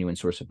is a genuine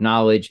source of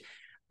knowledge.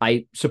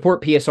 I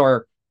support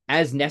PSR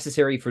as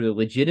necessary for the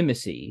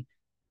legitimacy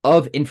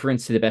of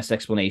inference to the best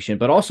explanation,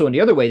 but also in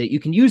the other way that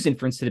you can use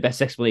inference to the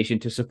best explanation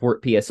to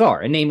support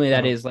PSR. And namely,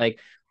 that is like,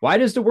 why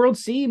does the world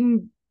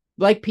seem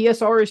like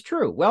PSR is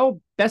true? Well,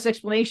 best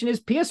explanation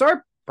is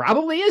PSR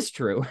probably is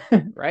true,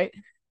 right?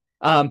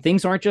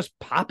 Things aren't just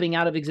popping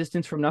out of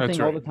existence from nothing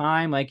all the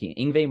time. Like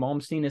Yngwie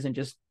Malmsteen isn't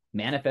just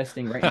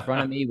manifesting right in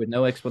front of me with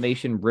no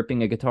explanation,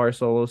 ripping a guitar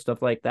solo,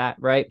 stuff like that,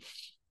 right?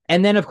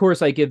 And then, of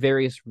course, I give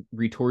various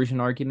retorsion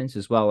arguments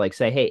as well, like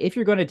say, hey, if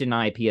you're going to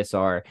deny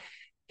PSR,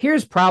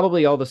 here's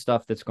probably all the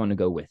stuff that's going to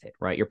go with it,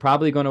 right? You're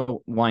probably going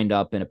to wind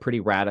up in a pretty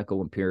radical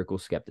empirical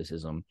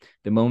skepticism.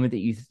 The moment that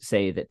you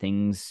say that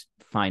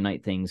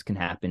finite things can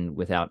happen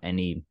without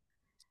any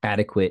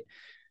adequate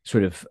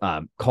sort of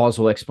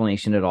causal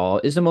explanation at all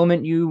is the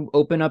moment you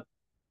open up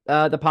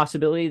the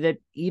possibility that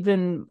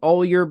even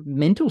all your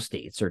mental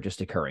states are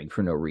just occurring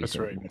for no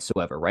reason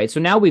whatsoever, right? So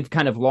now we've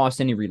kind of lost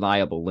any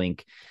reliable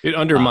link. It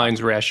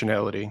undermines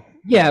rationality.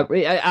 Yeah,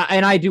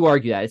 and I do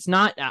argue that.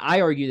 I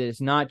argue that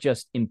it's not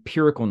just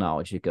empirical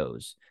knowledge that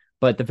goes,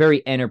 but the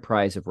very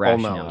enterprise of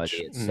rationality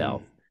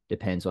itself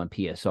depends on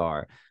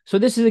PSR. So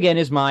this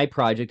is my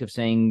project of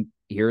saying,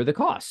 here are the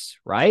costs,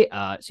 right?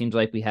 It seems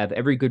like we have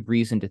every good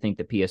reason to think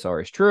that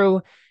PSR is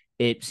true.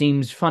 It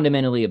seems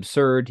fundamentally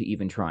absurd to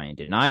even try and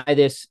deny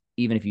this,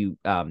 even if you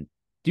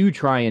do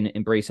try and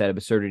embrace that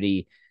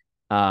absurdity.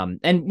 And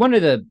one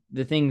of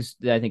the things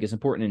that I think is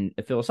important in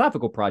a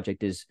philosophical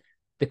project is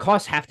the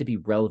costs have to be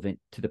relevant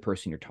to the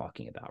person you're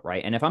talking about,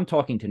 right? And if I'm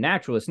talking to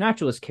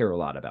naturalists care a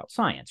lot about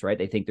science, right?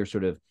 They think they're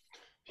sort of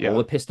all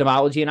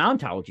epistemology and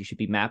ontology should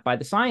be mapped by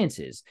the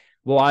sciences.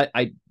 Well,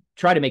 I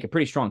try to make a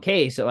pretty strong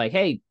case that like,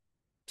 hey,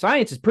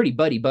 science is pretty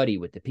buddy-buddy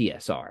with the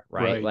PSR,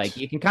 right? Like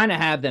you can kind of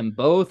have them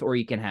both or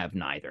you can have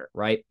neither,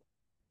 right?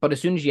 But as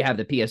soon as you have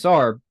the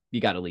PSR, you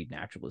got to leave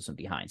naturalism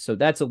behind. So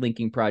that's a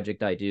linking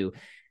project I do.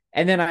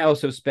 And then I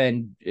also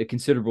spend a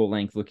considerable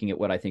length looking at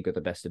what I think are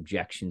the best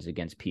objections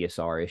against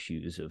PSR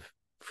issues of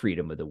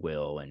freedom of the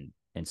will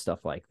and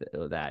stuff like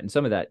that. And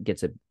some of that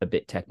gets a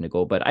bit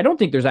technical, but I don't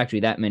think there's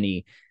actually that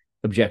many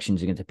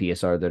objections against the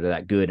PSR that are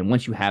that good. And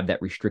once you have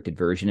that restricted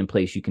version in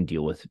place, you can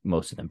deal with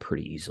most of them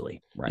pretty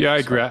easily. Right? Yeah, I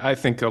agree. I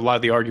think a lot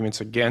of the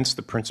arguments against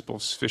the principle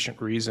of sufficient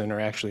reason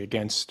are actually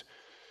against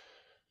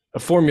a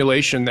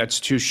formulation that's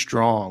too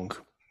strong.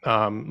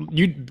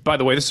 By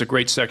the way, this is a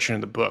great section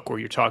in the book where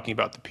you're talking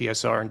about the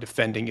PSR and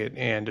defending it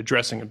and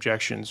addressing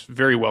objections.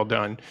 Very well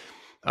done.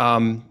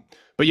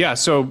 But yeah,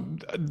 so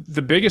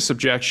the biggest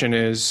objection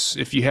is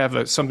if you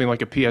have something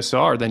like a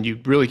PSR, then you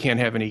really can't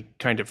have any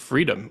kind of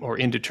freedom or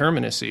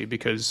indeterminacy,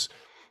 because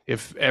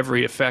if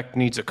every effect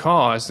needs a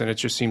cause, then it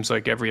just seems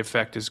like every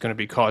effect is going to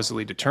be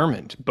causally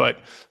determined. But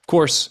of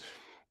course,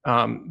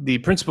 the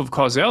principle of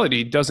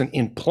causality doesn't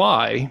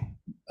imply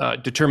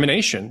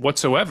determination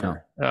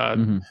whatsoever.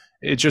 No.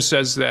 It just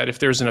says that if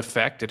there's an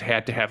effect, it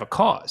had to have a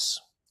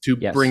cause to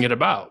bring it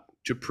about,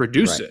 to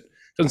produce it.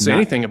 It doesn't say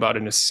anything about a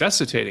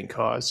necessitating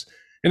cause.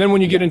 And then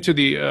when you get into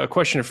the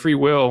question of free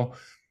will,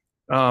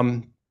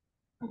 and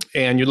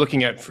you're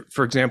looking at,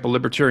 for example,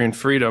 libertarian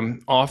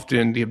freedom,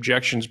 often the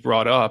objections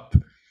brought up,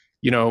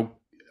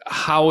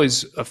 how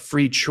is a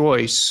free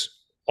choice,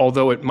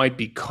 although it might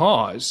be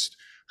caused,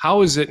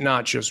 how is it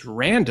not just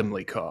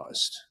randomly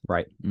caused?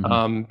 Right.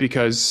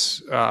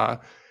 Because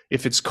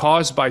if it's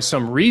caused by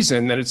some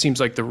reason, then it seems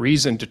like the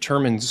reason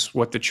determines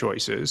what the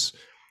choice is.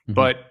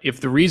 But if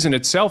the reason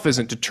itself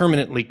isn't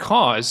determinately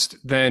caused,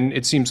 then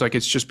it seems like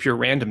it's just pure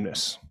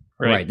randomness.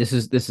 Right. This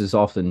is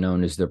often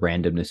known as the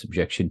randomness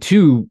objection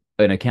to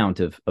an account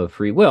of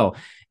free will.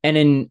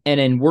 And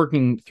in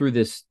working through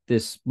this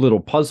little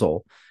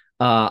puzzle,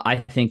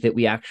 I think that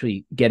we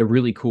actually get a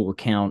really cool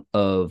account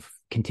of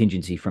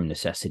contingency from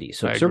necessity.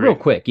 So, I so agree. real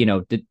quick,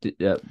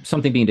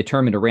 something being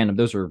determined or random,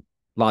 those are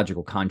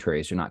logical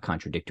contraries. They're not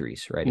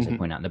contradictories, right? As I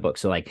point out in the book.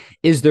 So, like,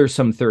 is there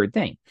some third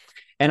thing?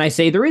 And I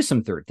say there is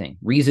some third thing,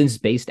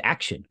 reasons-based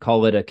action.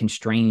 Call it a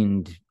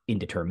constrained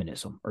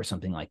indeterminism or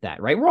something like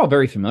that, right? We're all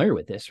very familiar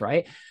with this,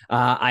 right?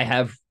 I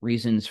have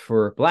reasons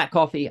for black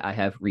coffee. I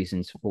have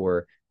reasons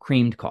for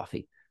creamed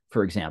coffee,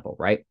 for example,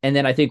 right? And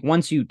then I think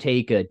once you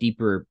take a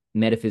deeper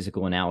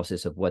metaphysical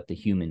analysis of what the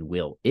human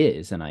will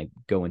is, and I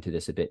go into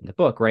this a bit in the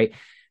book, right?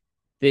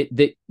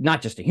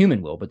 Not just a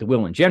human will, but the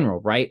will in general,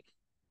 right?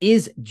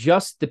 Is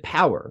just the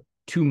power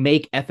to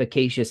make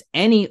efficacious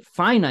any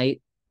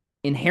finite,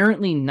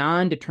 inherently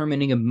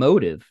non-determining a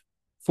motive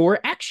for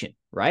action,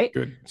 right?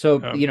 Good.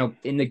 So,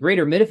 in the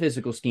greater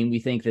metaphysical scheme, we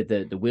think that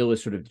the will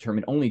is sort of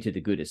determined only to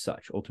the good as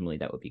such. Ultimately,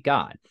 that would be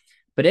God.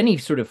 But any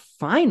sort of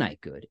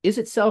finite good is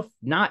itself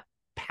not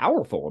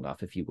powerful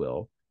enough, if you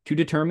will, to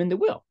determine the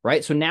will,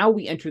 right? So now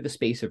we enter the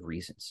space of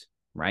reasons,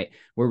 right?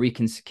 Where we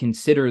can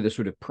consider the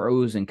sort of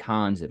pros and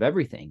cons of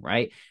everything,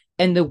 right?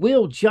 And the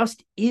will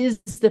just is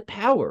the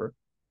power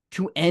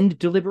to end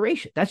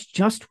deliberation. That's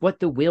just what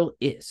the will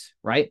is,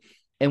 right?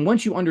 And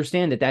once you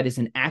understand that that is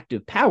an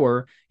active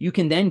power, you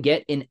can then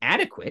get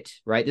inadequate,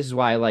 right? This is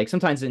why I like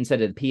sometimes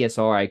instead of the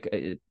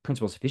PSR,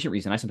 principle of sufficient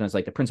reason, I sometimes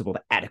like the principle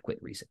of adequate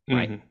reason,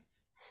 right? Mm-hmm.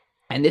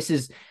 And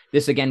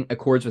this again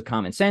accords with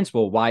common sense.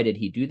 Well, why did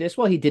he do this?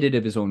 Well, he did it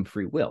of his own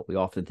free will. We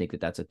often think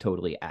that that's a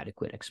totally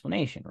adequate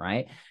explanation,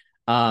 right?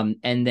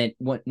 And then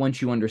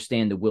once you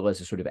understand the will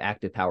as a sort of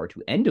active power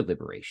to end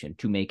deliberation,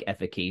 to make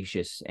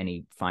efficacious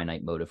any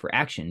finite motive for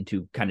action,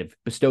 to kind of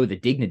bestow the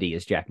dignity,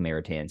 as Jack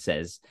Maritain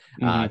says,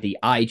 the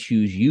I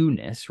choose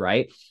you-ness,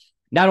 right?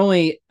 Not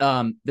only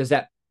does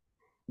that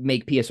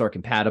make PSR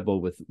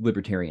compatible with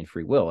libertarian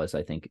free will, as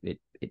I think it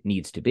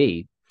needs to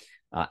be,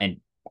 and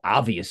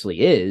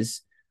obviously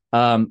is,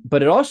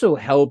 but it also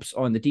helps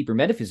on the deeper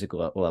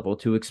metaphysical level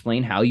to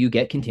explain how you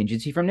get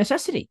contingency from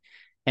necessity.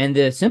 And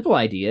the simple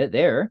idea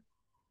there,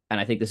 and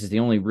I think this is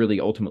the only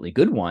really ultimately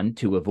good one,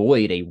 to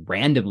avoid a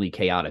randomly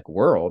chaotic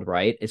world,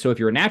 right? And so if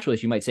you're a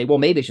naturalist, you might say, well,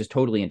 maybe it's just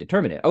totally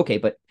indeterminate. Okay,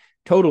 but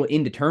total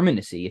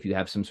indeterminacy, if you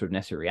have some sort of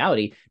necessary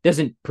reality,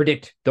 doesn't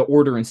predict the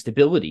order and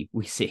stability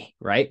we see,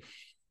 right?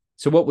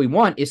 So what we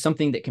want is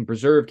something that can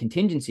preserve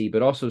contingency,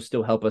 but also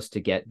still help us to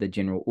get the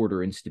general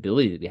order and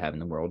stability that we have in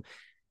the world.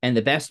 And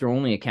the best or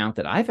only account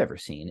that I've ever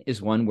seen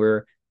is one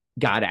where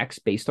God acts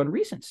based on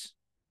reasons.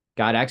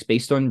 God acts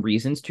based on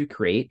reasons to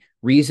create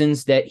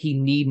reasons that he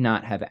need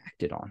not have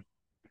acted on.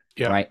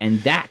 Yeah. Right.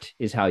 And that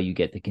is how you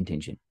get the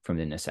contingent from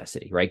the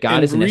necessity, right?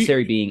 God as a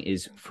necessary being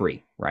is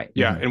free, right?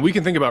 Yeah. Mm-hmm. And we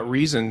can think about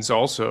reasons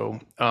also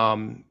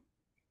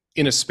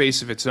in a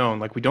space of its own.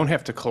 Like, we don't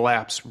have to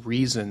collapse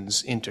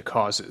reasons into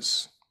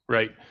causes,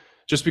 right?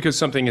 Just because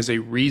something is a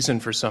reason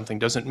for something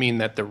doesn't mean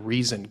that the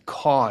reason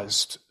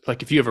caused,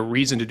 like if you have a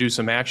reason to do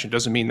some action,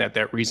 doesn't mean that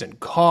that reason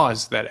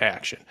caused that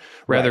action.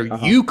 Rather,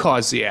 you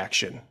cause the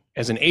action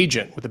as an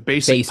agent with a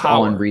basic based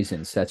power. On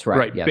reasons. That's right.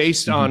 Right. Yes.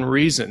 Based on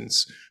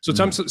reasons. So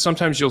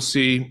sometimes you'll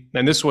see,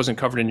 and this wasn't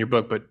covered in your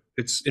book, but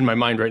it's in my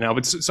mind right now,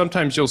 but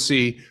sometimes you'll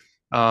see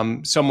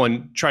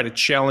someone try to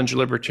challenge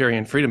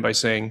libertarian freedom by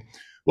saying,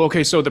 well,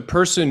 okay, so the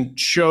person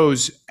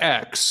chose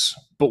X,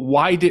 but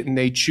why didn't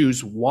they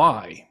choose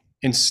Y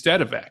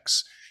instead of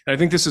X? And I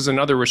think this is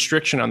another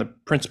restriction on the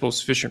principle of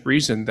sufficient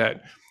reason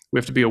that we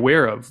have to be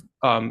aware of.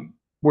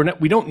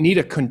 We don't need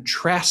a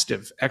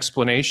contrastive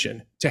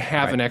explanation to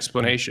have an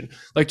explanation.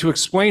 Like, to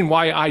explain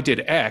why I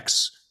did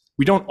X,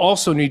 we don't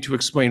also need to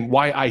explain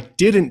why I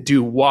didn't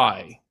do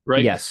Y,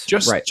 right? Yes.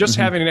 Just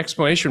having an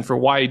explanation for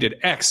why I did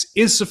X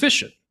is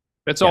sufficient.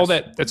 That's all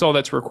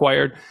that's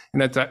required,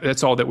 and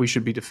that's all that we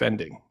should be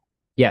defending.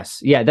 Yes.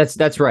 Yeah,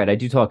 that's right. I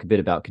do talk a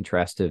bit about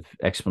contrastive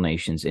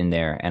explanations in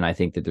there, and I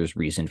think that there's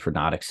reason for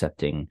not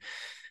accepting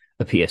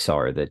a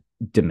PSR that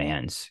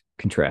demands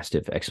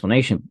contrastive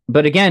explanation.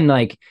 But again,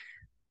 like,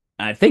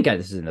 I think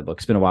this is in the book.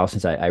 It's been a while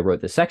since I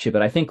wrote this section,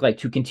 but I think, like,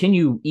 to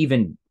continue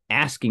even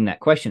asking that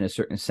question in a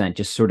certain sense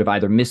just sort of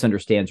either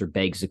misunderstands or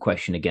begs the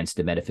question against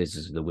the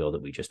metaphysics of the will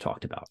that we just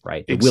talked about,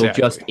 right? The will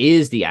just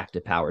is the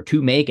active power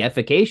to make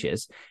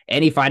efficacious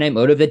any finite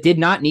motive that did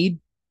not need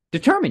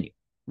determine you,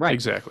 right?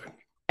 Exactly.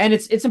 And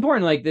it's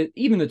important, like, that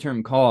even the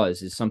term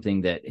cause is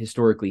something that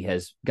historically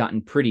has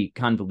gotten pretty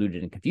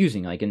convoluted and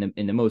confusing. Like, in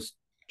the most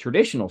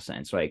traditional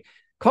sense, like,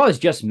 cause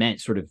just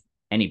meant sort of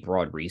any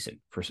broad reason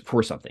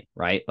for something,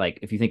 right? Like,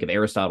 if you think of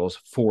Aristotle's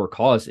four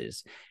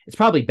causes, it's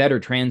probably better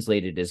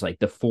translated as like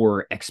the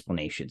four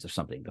explanations of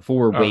something, the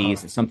four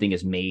ways that something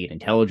is made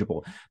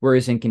intelligible.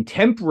 Whereas in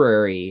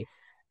contemporary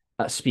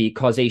speak,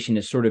 causation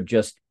is sort of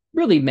just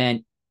really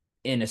meant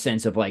in a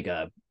sense of like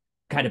a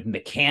kind of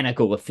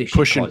mechanical efficient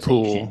push and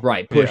causation, pull,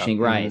 right? Pushing,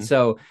 right? Mm-hmm.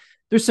 So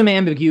there's some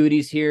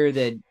ambiguities here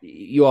that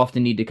you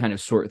often need to kind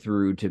of sort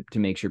through to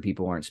make sure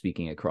people aren't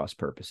speaking at cross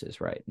purposes,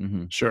 right?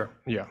 Mm-hmm. Sure,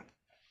 yeah.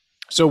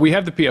 So we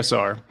have the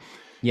PSR.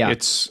 Yeah,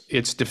 it's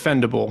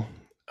defendable.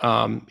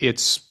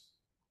 It's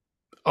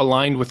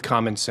aligned with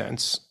common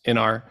sense in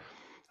our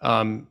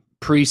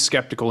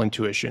pre-skeptical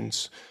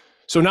intuitions.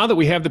 So now that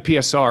we have the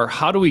PSR,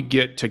 how do we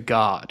get to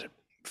God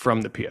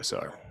from the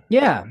PSR?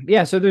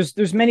 Yeah. So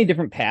there's many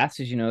different paths,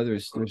 as you know.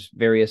 There's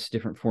various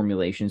different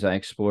formulations. I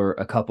explore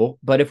a couple,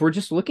 but if we're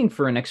just looking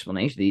for an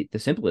explanation, the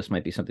simplest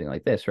might be something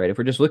like this, right? If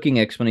we're just looking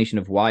at explanation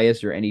of why is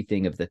there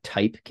anything of the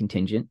type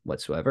contingent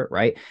whatsoever,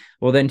 right?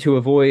 Well, then to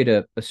avoid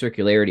a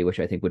circularity, which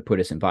I think would put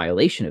us in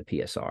violation of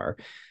PSR,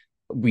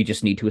 we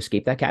just need to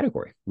escape that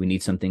category. We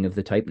need something of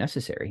the type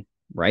necessary,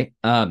 right?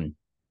 And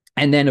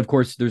then of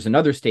course there's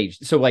another stage.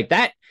 So like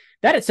that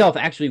itself,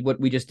 actually, what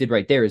we just did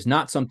right there is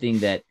not something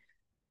that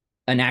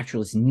a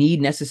naturalist need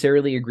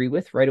necessarily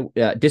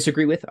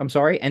disagree with, I'm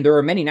sorry. And there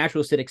are many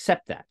naturalists that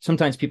accept that.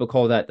 Sometimes people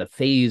call that the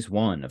phase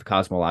 1 of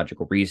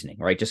cosmological reasoning,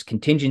 right? Just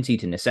contingency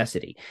to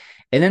necessity.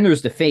 And then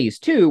there's the phase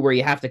 2 where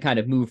you have to kind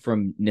of move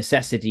from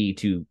necessity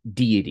to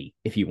deity,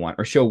 if you want,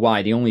 or show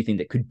why the only thing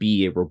that could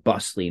be a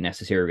robustly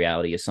necessary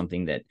reality is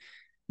something that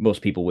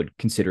most people would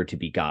consider to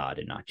be God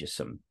and not just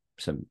some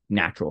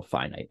natural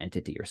finite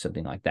entity or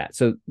something like that.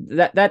 So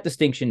that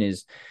distinction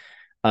is,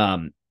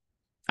 I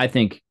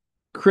think,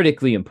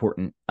 critically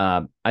important.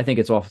 I think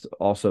it's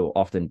also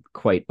often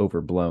quite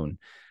overblown.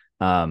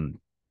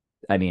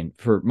 I mean,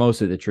 for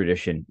most of the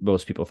tradition,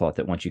 most people thought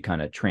that once you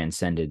kind of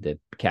transcended the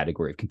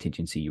category of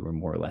contingency, you were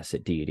more or less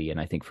at deity, and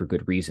I think for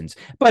good reasons.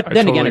 But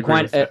then again,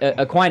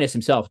 Aquinas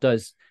himself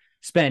does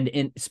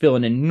spill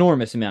an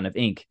enormous amount of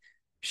ink,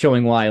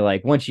 showing why,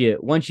 like, once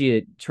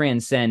you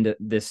transcend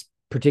this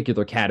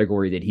particular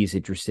category that he's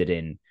interested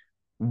in,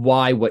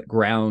 what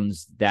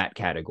grounds that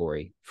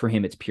category for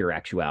him, it's pure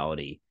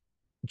actuality,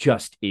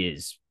 just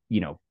is,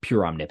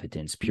 pure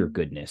omnipotence, pure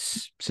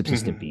goodness,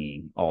 subsistent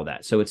being, all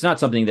that. So it's not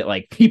something that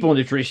like people in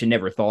the tradition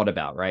never thought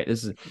about, right?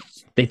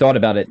 They thought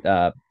about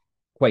it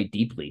quite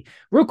deeply.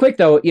 Real quick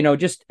though,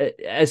 just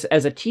as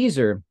a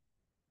teaser,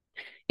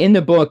 in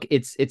the book,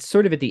 it's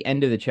sort of at the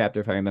end of the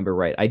chapter, if I remember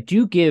right, I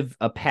do give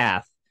a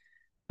path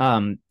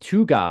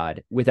to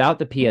God without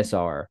the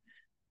PSR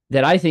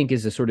that I think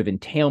is a sort of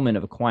entailment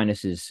of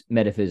Aquinas's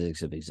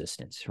metaphysics of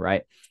existence,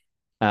 right?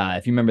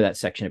 If you remember that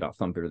section about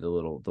Thumper, the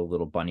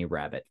little bunny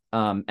rabbit.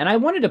 And I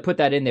wanted to put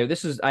that in there.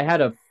 I had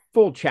a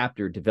full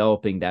chapter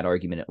developing that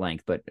argument at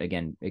length, but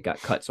again, it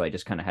got cut. So I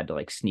just kind of had to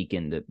like sneak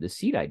in the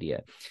seed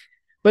idea.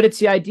 But it's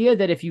the idea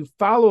that if you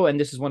follow, and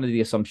this is one of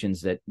the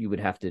assumptions that you would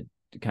have to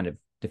kind of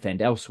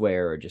defend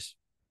elsewhere, or just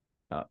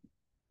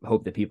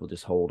hope that people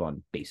just hold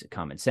on basic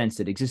common sense,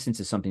 that existence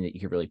is something that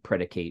you can really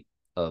predicate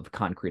of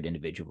concrete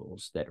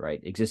individuals, that, right?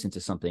 Existence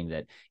is something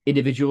that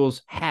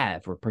individuals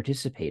have or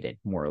participate in,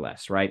 more or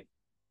less, right?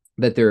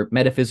 That they're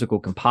metaphysical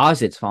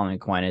composites, following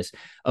Aquinas,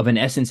 of an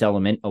essence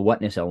element, a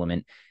whatness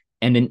element,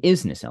 and an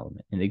isness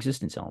element, an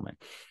existence element.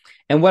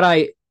 And what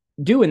I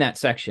do in that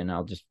section,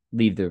 I'll just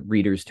leave the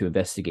readers to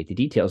investigate the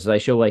details, is I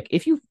show, like,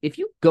 if you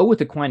go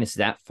with Aquinas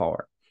that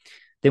far,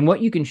 then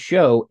what you can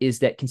show is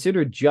that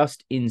considered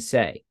just in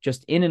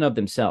and of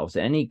themselves,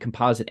 that any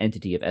composite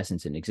entity of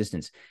essence and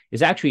existence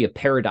is actually a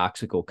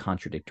paradoxical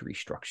contradictory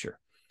structure,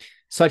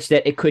 such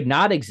that it could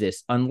not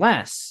exist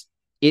unless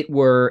it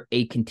were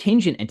a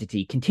contingent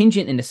entity,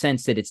 contingent in the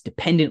sense that it's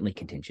dependently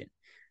contingent,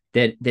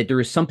 that there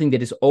is something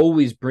that is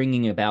always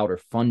bringing about or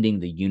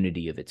funding the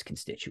unity of its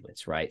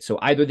constituents, right? So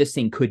either this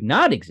thing could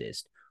not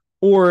exist,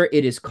 or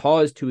it is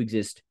caused to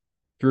exist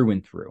through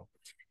and through.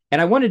 And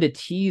I wanted to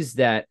tease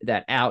that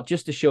out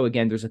just to show,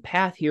 again, there's a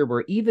path here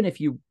where even if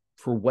you,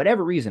 for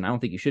whatever reason, I don't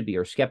think you should be,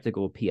 are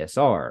skeptical of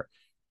PSR,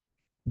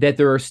 that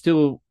there are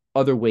still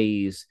other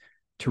ways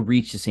to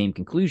reach the same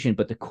conclusion.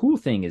 But the cool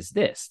thing is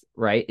this,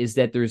 right, is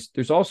that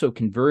there's also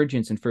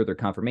convergence and further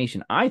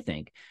confirmation, I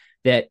think,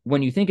 that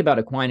when you think about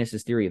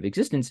Aquinas' theory of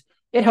existence,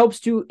 it helps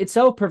to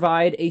itself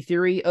provide a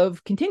theory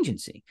of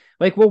contingency.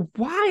 Like, well,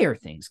 why are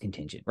things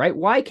contingent, right?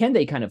 Why can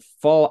they kind of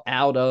fall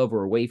out of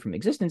or away from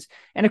existence?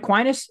 And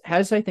Aquinas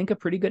has, I think, a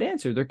pretty good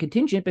answer. They're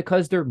contingent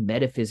because they're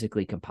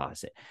metaphysically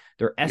composite.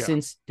 Their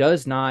essence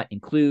does not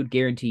include,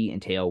 guarantee,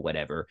 entail,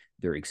 whatever,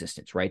 their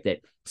existence, right? That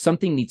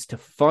something needs to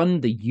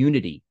fund the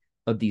unity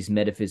of these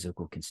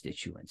metaphysical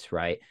constituents,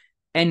 right?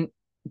 And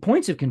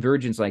points of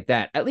convergence like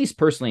that, at least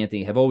personally,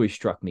 Anthony, have always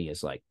struck me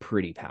as like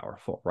pretty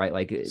powerful, right?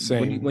 Like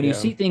when you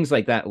see things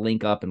like that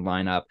link up and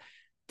line up,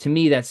 to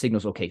me that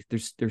signals, okay,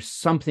 there's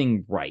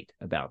something right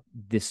about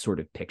this sort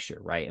of picture,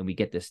 right? And we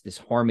get this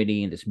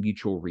harmony and this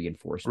mutual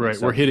reinforcement.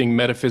 Right, we're hitting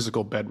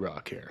metaphysical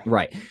bedrock here.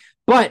 Right.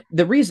 But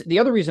the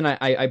other reason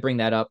I bring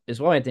that up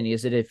as well, Anthony,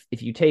 is that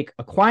if you take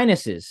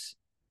Aquinas's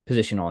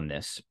position on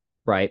this,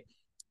 right,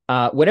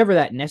 whatever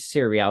that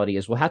necessary reality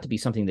is will have to be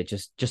something that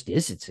just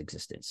is its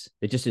existence.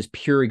 It just is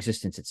pure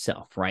existence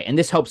itself, right? And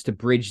this helps to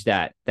bridge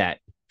that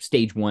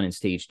stage 1 and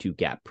stage 2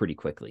 gap pretty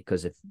quickly.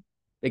 Because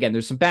again,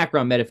 there's some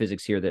background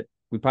metaphysics here that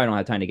we probably don't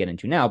have time to get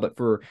into now, but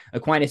for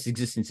Aquinas,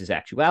 existence is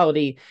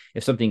actuality.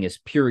 If something is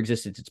pure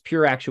existence, it's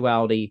pure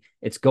actuality.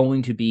 It's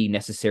going to be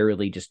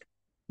necessarily just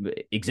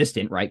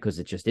existent, right? Because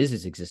it just is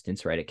its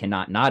existence, right? It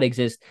cannot not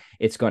exist.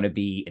 It's going to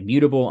be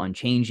immutable,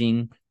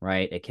 unchanging,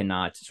 right? It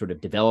cannot sort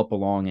of develop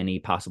along any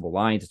possible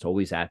lines. It's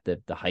always at the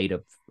height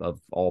of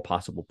all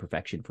possible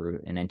perfection for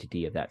an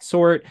entity of that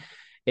sort.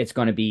 It's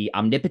going to be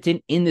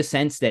omnipotent in the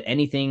sense that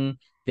anything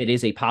that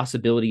is a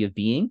possibility of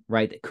being,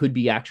 right, that could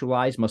be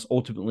actualized must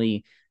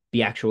ultimately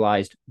be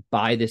actualized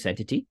by this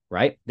entity,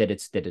 right? That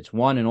it's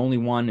one and only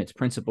one, it's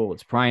principal,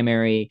 it's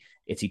primary,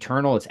 it's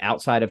eternal, it's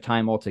outside of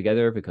time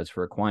altogether, because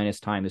for Aquinas,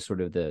 time is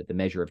sort of the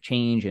measure of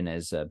change, and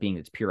as being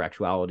its pure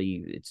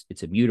actuality,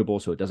 it's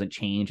immutable, so it doesn't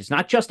change. It's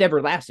not just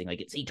everlasting,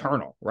 like it's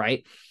eternal,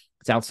 right?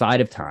 It's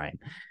outside of time.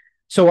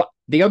 So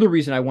the other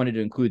reason I wanted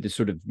to include this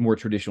sort of more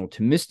traditional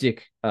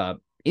Thomistic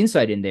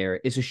insight in there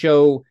is to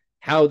show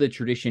how the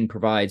tradition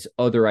provides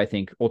other, I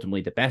think, ultimately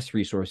the best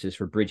resources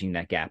for bridging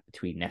that gap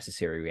between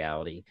necessary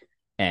reality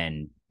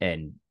and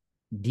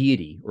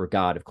deity, or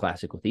God of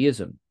classical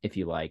theism, if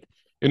you like.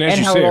 And as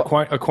you say,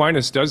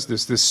 Aquinas does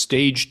this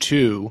stage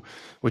 2,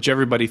 which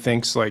everybody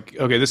thinks like,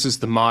 okay, this is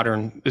the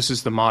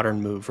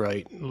modern move,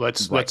 right?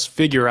 Let's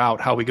figure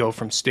out how we go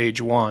from stage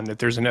 1, that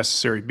there's a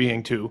necessary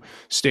being, to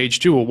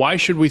stage 2. Well, why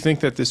should we think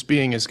that this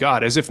being is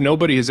God? As if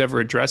nobody has ever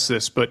addressed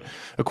this. But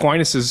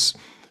Aquinas's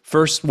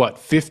first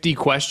 50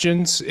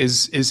 questions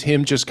is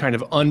him just kind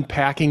of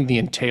unpacking the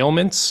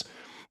entailments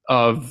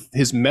of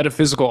his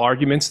metaphysical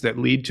arguments that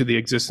lead to the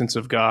existence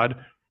of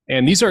God.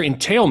 And these are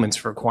entailments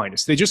for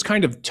Aquinas. They just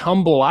kind of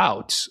tumble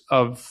out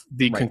of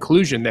the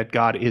conclusion that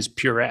God is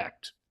pure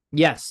act.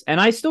 Yes,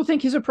 and I still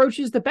think his approach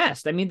is the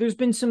best. I mean, there's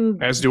been some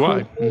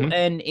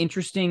and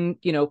interesting,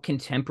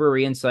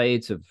 contemporary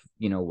insights of,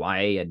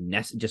 why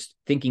just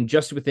thinking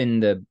just within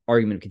the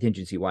argument of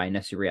contingency, why a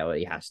necessary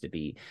reality has to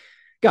be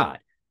God.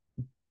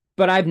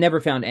 But I've never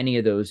found any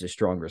of those as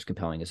strong or as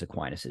compelling as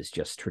Aquinas'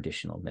 just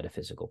traditional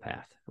metaphysical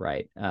path,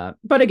 right?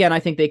 But again, I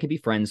think they could be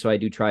friends, so I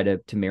do try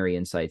to marry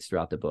insights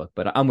throughout the book.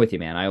 But I'm with you,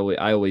 man. I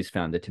always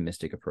found the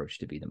Thomistic approach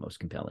to be the most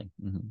compelling.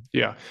 Mm-hmm.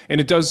 Yeah,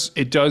 and it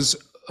does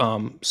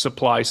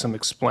supply some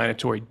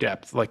explanatory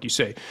depth, like you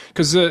say,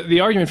 because the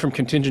argument from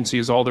contingency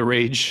is all the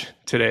rage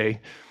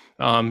today.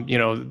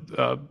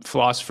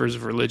 Philosophers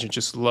of religion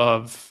just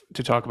love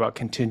to talk about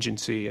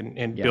contingency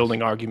and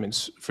building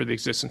arguments for the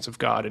existence of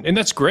God, and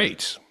that's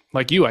great.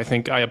 Like you, I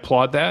think I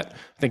applaud that.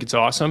 I think it's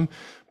awesome.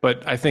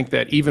 But I think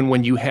that even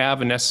when you have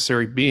a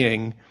necessary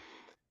being,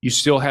 you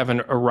still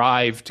haven't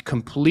arrived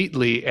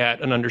completely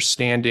at an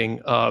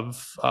understanding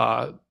of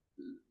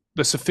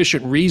the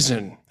sufficient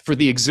reason for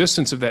the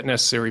existence of that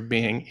necessary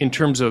being in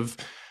terms of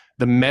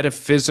the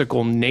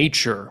metaphysical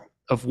nature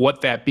of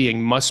what that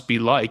being must be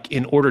like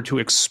in order to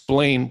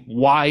explain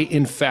why,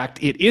 in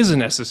fact, it is a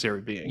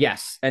necessary being.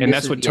 Yes. And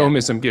that's what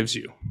Thomism gives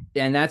you.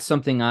 And that's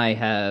something I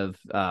have,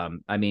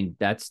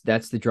 that's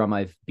the drum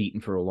I've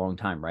beaten for a long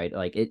time, right?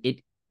 Like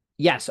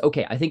yes,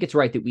 okay, I think it's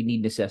right that we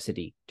need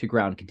necessity to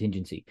ground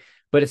contingency,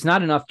 but it's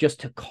not enough just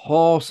to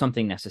call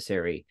something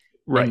necessary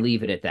and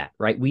leave it at that,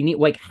 right? We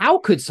need, how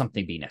could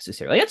something be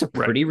necessary? Like, that's a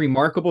pretty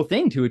remarkable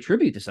thing to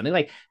attribute to something.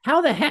 Like,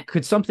 how the heck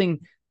could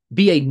something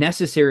be a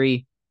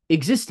necessary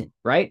existent,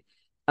 right?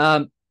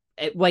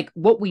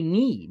 What we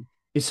need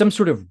is some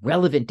sort of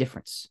relevant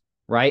difference,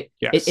 right?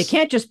 Yes. It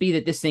can't just be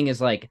that this thing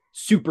is like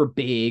super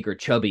big or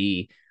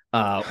chubby,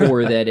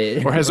 or that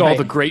it or has all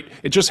the great,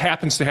 it just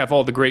happens to have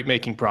all the great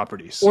making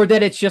properties, or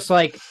that it's just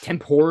like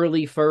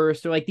temporally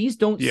first, or like these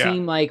don't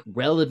seem like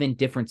relevant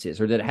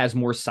differences, or that it has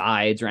more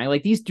sides, right?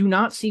 Like, these do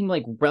not seem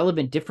like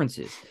relevant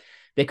differences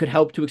that could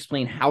help to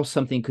explain how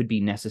something could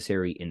be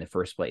necessary in the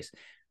first place.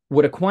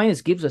 What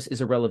Aquinas gives us is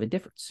a relevant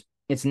difference.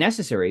 It's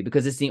necessary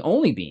because it's the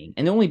only being,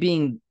 and the only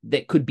being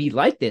that could be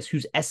like this,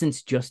 whose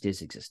essence just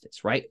is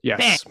existence, right?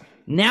 Yes. Bam!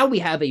 Now we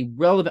have a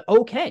relevant,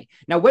 okay.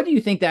 Now, whether you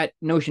think that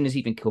notion is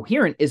even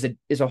coherent is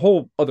a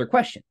whole other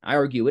question. I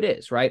argue it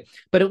is, right?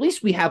 But at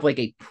least we have like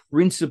a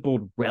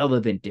principled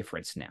relevant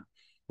difference now,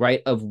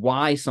 right? Of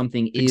why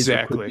something is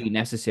or could be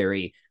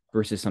necessary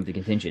versus something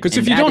contingent. Because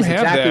if you don't have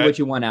exactly that, what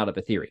you want out of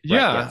a theory.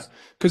 Yeah.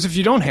 Because if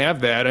you don't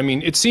have that, I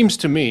mean, it seems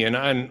to me, and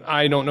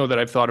I don't know that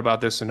I've thought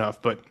about this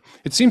enough, but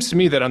it seems to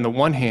me that on the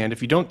one hand,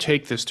 if you don't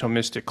take this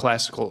Thomistic,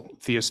 classical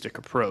theistic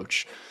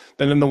approach,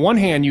 then on the one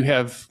hand, you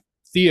have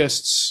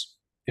theists,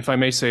 if I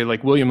may say,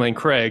 like William Lane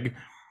Craig,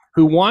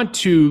 who want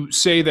to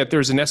say that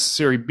there's a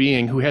necessary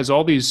being who has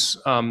all these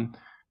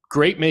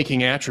great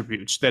making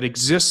attributes that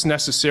exists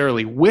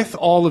necessarily with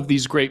all of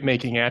these great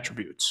making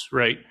attributes,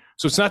 right?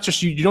 So it's not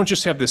just you don't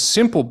just have this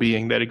simple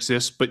being that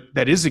exists, but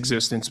that is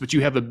existence, but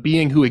you have a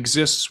being who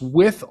exists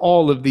with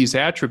all of these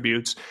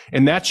attributes,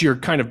 and that's your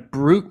kind of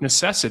brute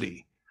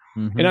necessity.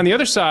 Mm-hmm. And on the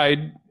other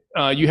side,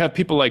 you have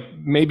people like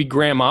maybe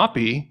Graham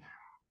Oppy,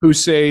 who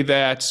say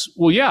that,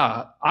 well,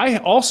 yeah, I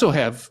also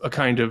have a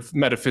kind of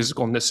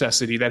metaphysical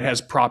necessity that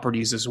has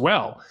properties as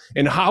well.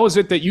 And how is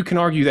it that you can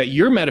argue that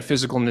your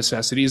metaphysical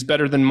necessity is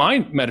better than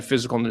my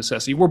metaphysical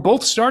necessity? We're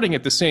both starting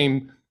at the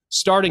same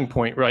starting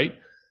point, right?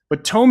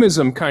 But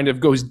Thomism kind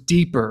of goes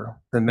deeper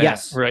than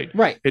that, right?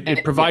 Right.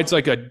 It provides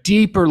like a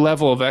deeper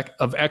level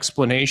of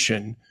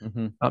explanation.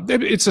 Mm-hmm.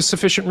 It's a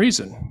sufficient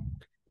reason.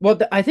 Well,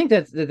 I think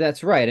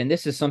that's right. And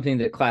this is something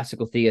that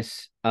classical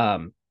theists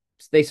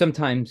they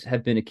sometimes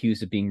have been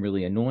accused of being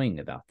really annoying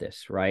about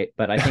this, right?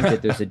 But I think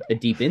that there's a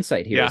deep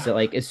insight here. Yeah. Is that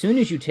like as soon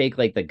as you take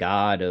like the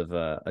God of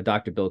a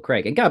Dr. Bill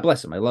Craig, and God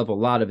bless him, I love a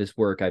lot of his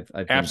work.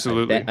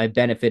 I've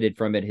benefited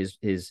from it.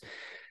 His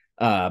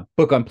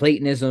book on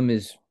Platonism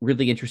is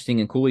really interesting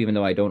and cool, even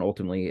though I don't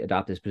ultimately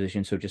adopt his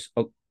position. So just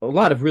a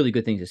lot of really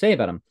good things to say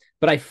about him.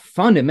 But I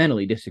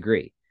fundamentally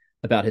disagree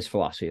about his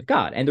philosophy of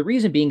God. And the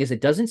reason being is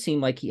it doesn't seem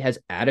like he has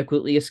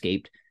adequately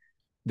escaped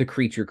the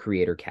creature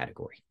creator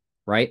category,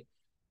 right?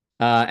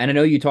 And I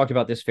know you talked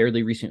about this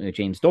fairly recently with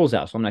James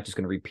Dolezal, so I'm not just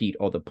going to repeat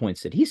all the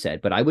points that he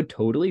said, but I would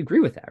totally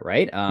agree with that,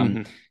 right?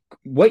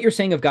 What you're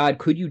saying of God,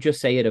 could you just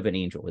say it of an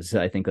angel is,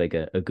 I think, like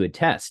a good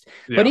test.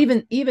 Yeah. But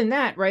even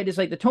that, right, is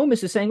like the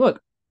Thomist is saying,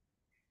 look,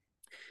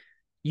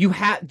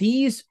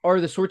 these are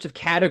the sorts of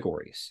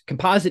categories,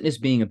 compositeness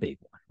being a big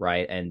one,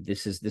 right? And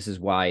this is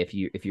why if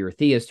you're a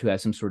theist who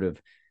has some sort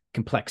of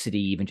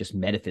complexity, even just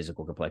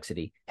metaphysical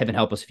complexity, heaven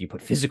help us if you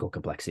put physical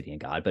complexity in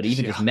God, but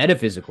even just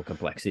metaphysical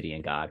complexity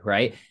in God,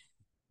 right?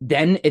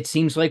 Then it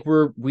seems like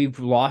we've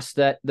lost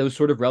those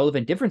sort of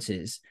relevant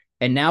differences.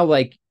 And now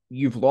like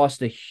you've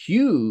lost a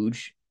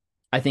huge,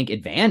 I think,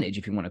 advantage,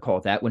 if you want to call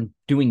it that, when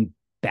doing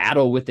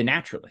battle with the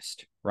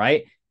naturalist,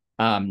 right?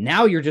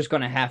 Now you're just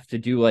going to have to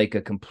do like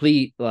a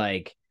complete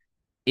like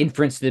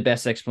inference to the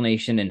best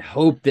explanation and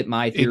hope that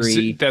my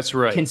theory that's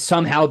right. can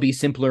somehow be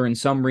simpler in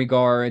some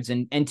regards.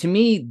 And to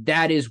me,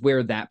 that is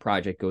where that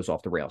project goes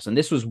off the rails. And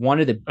this was one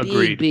of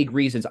the big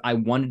reasons I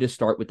wanted to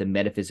start with the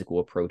metaphysical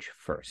approach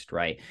first,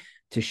 right?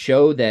 To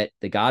show that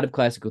the God of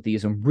classical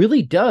theism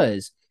really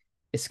does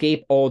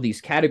escape all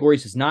these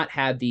categories, does not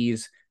have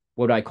these,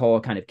 what I call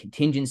a kind of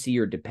contingency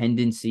or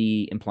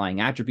dependency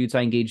implying attributes.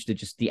 I engage to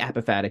just the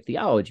apophatic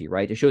theology,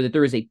 right? To show that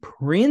there is a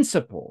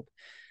principled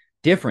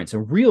difference, a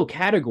real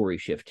category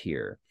shift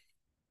here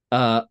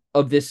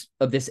of this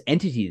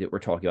entity that we're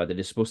talking about that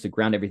is supposed to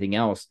ground everything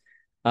else.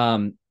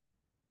 That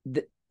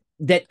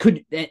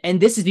could,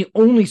 and this is the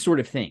only sort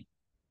of thing,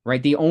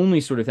 right? The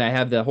only sort of thing, I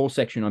have the whole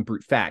section on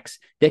brute facts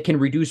that can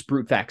reduce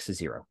brute facts to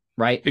zero,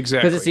 right?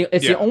 Exactly. Because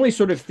it's the only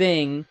sort of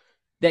thing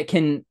that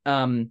can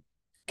kind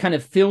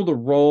of fill the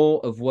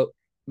role of what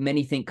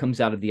many think comes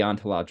out of the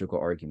ontological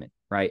argument,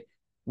 right?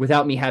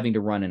 Without me having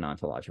to run an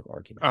ontological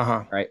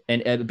argument, right?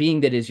 And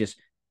being that is just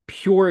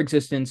pure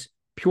existence,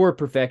 pure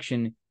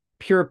perfection,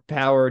 pure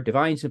power,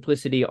 divine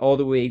simplicity, all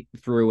the way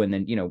through, and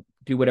then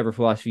do whatever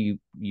philosophy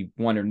you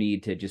want or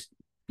need to just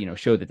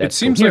show that that's. It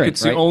seems like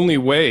it's right? The only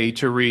way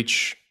to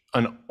reach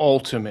an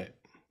ultimate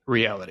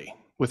reality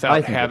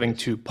without having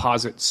to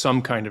posit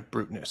some kind of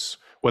bruteness,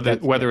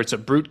 whether it's a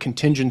brute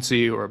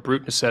contingency or a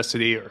brute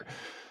necessity, or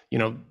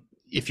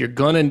if you're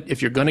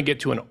gonna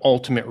get to an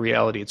ultimate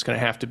reality, it's going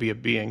to have to be a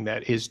being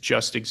that is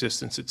just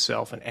existence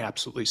itself and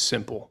absolutely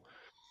simple,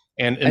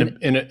 and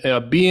a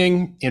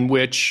being in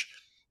which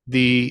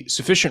the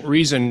sufficient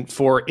reason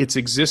for its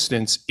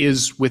existence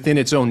is within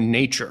its own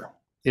nature.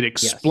 It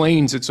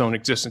explains its own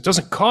existence. It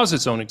doesn't cause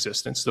its own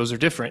existence. Those are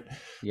different.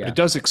 Yeah. But it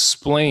does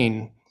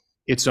explain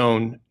its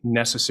own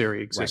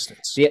necessary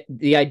existence. Right.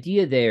 The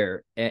idea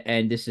there,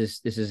 and this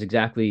is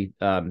exactly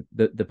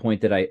the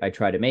point that I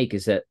try to make,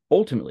 is that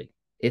ultimately,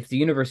 if the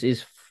universe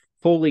is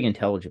fully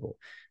intelligible,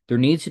 there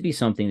needs to be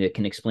something that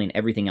can explain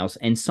everything else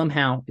and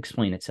somehow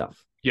explain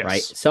itself. Yes.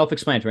 Right?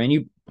 Self-explanatory. And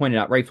you pointed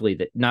out rightfully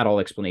that not all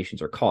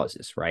explanations are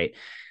causes, right?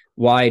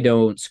 Why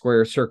don't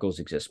square circles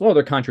exist? Well,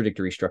 they're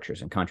contradictory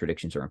structures and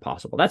contradictions are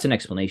impossible. That's an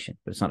explanation,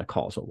 but it's not a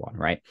causal one,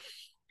 right?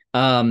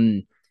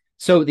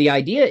 So the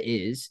idea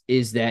is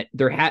that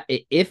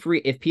if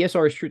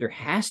PSR is true, there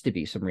has to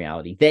be some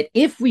reality that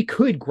if we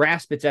could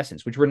grasp its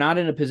essence, which we're not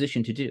in a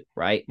position to do,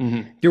 right?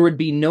 Mm-hmm. There would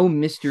be no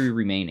mystery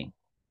remaining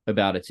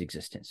about its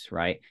existence,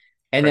 right?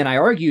 And then I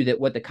argue that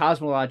what the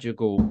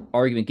cosmological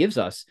argument gives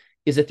us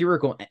is a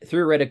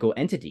theoretical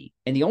entity,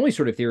 and the only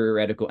sort of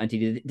theoretical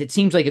entity that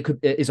seems like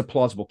is a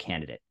plausible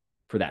candidate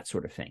for that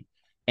sort of thing.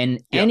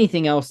 And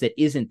anything else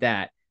that isn't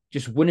that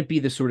just wouldn't be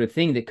the sort of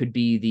thing that could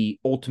be the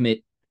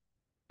ultimate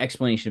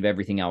explanation of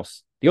everything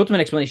else, the ultimate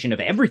explanation of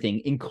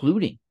everything,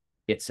 including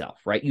itself,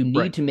 right? You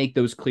need to make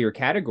those clear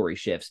category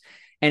shifts.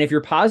 And if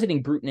you're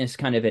positing bruteness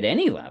kind of at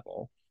any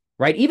level,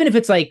 right, even if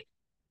it's like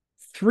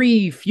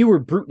 3 fewer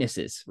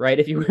brutenesses, right,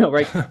 if you will,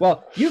 right?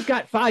 Well, you've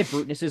got 5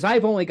 brutenesses,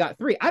 I've only got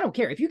 3. I don't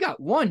care. If you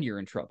got 1, you're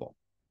in trouble,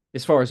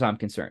 as far as I'm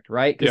concerned,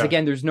 right? Because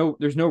again, there's no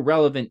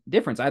relevant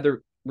difference.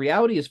 Either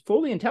reality is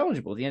fully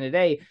intelligible at the end of the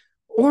day,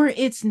 or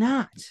it's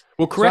not.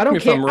 Well, correct me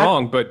if I'm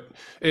wrong, but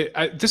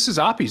this is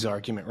Oppe's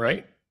argument,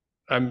 right?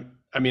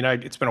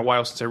 It's been a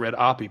while since I read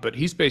Oppe, but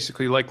he's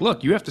basically like,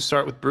 look, you have to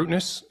start with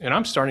bruteness, and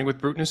I'm starting with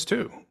bruteness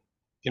too.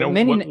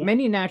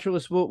 Many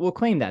naturalists will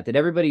claim that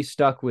everybody's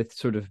stuck with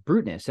sort of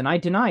bruteness, and I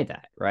deny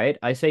that, right?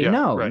 I say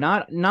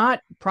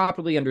not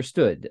properly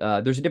understood.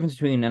 There's a difference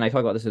between, and I talk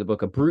about this in the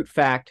book, a brute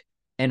fact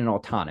and an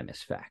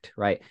autonomous fact,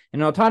 right?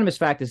 And an autonomous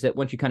fact is that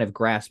once you kind of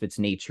grasp its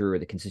nature or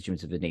the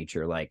constituents of the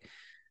nature, like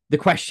the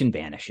question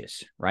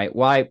vanishes, right?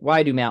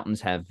 Why do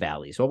mountains have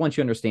valleys? Well, once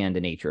you understand the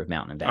nature of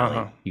mountain and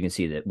valley, you can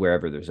see that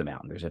wherever there's a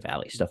mountain, there's a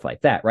valley, stuff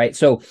like that, right?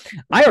 So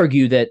I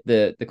argue that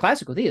the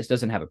classical theist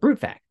doesn't have a brute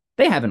fact.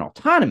 They have an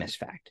autonomous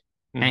fact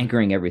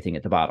anchoring everything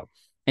at the bottom.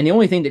 And the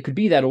only thing that could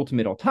be that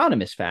ultimate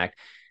autonomous fact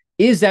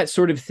is that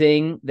sort of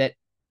thing that,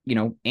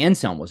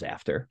 Anselm was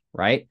after,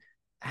 right?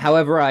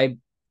 However, I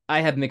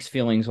have mixed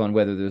feelings on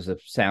whether there's a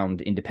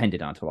sound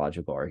independent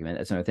ontological argument.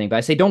 That's another thing. But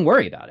I say don't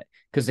worry about it,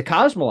 because the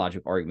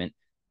cosmological argument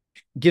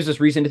gives us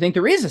reason to think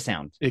there is a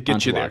sound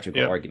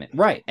ontological argument.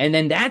 Right. And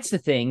then that's the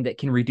thing that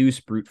can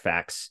reduce brute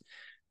facts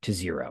to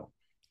zero.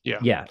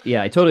 Yeah.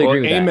 I totally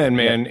agree with that. Amen,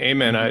 man. Yeah.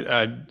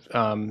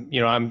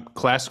 Amen. I'm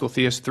classical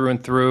theist through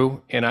and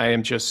through, and I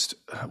am just,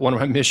 one of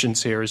my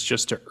missions here is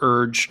just to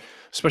urge,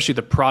 especially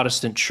the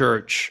Protestant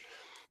church,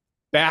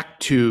 back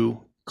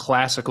to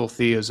classical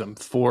theism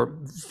for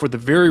the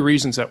very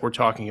reasons that we're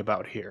talking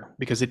about here,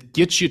 because it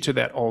gets you to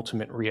that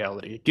ultimate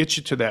reality. It gets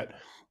you to that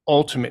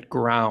ultimate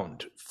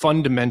ground,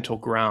 fundamental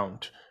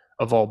ground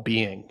of all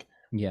being.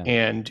 Yeah.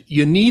 And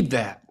you need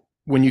that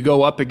when you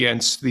go up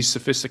against these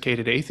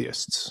sophisticated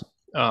atheists.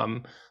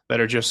 That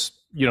are just,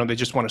 they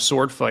just want a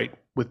sword fight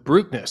with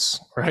bruteness,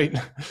 right?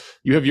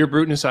 You have your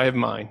bruteness, I have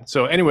mine.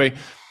 So anyway,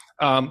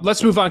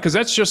 let's move on, because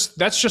that's just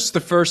the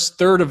first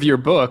third of your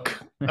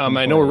book.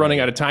 I know we're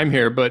running out of time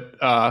here, but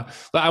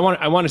I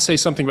want to say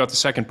something about the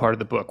second part of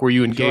the book, where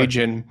you engage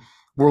in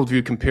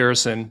worldview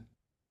comparison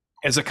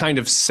as a kind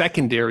of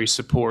secondary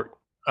support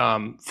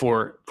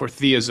for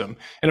theism.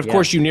 And of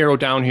course, you narrow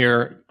down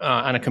here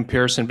on a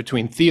comparison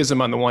between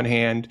theism on the one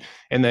hand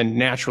and then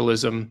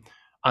naturalism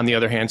on the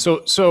other hand.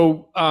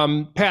 So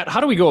Pat,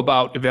 how do we go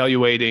about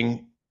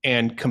evaluating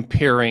and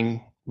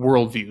comparing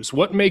worldviews?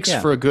 What makes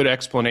for a good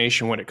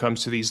explanation when it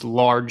comes to these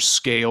large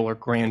scale or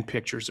grand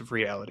pictures of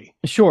reality?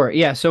 Sure.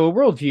 Yeah. So a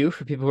worldview,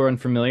 for people who are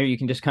unfamiliar, you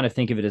can just kind of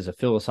think of it as a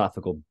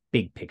philosophical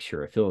big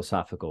picture, a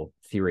philosophical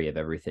theory of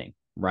everything,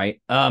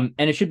 right? And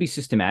it should be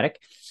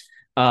systematic.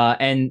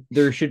 And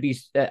there should be,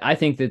 I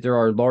think that there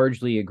are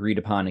largely agreed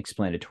upon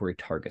explanatory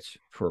targets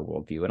for a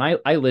worldview. And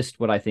I list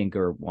what I think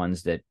are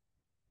ones that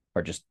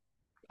are just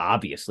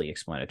obviously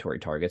explanatory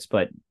targets,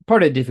 but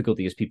part of the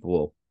difficulty is people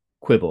will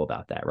quibble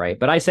about that, right?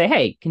 But I say,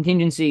 hey,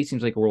 contingency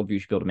seems like a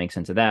worldview should be able to make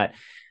sense of that.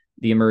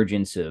 The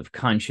emergence of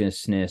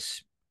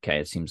consciousness, okay,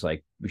 it seems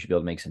like we should be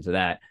able to make sense of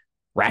that.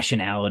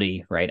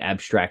 Rationality, right?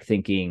 Abstract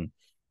thinking,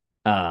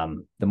 the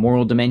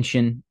moral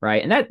dimension,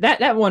 right? And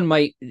that one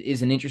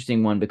is an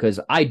interesting one, because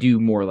I do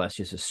more or less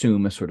just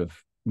assume a sort of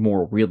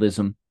moral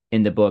realism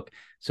in the book.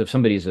 So if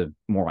somebody is a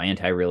moral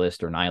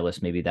anti-realist or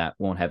nihilist, maybe that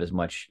won't have as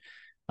much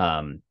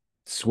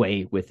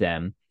sway with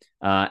them.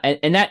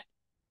 And that,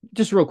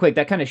 just real quick,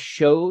 that kind of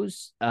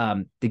shows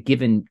the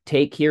give and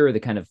take here, the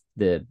kind of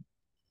the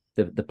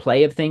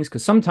play of things,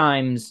 because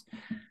sometimes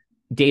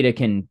data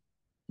can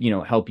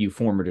help you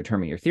form or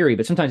determine your theory,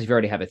 but sometimes if you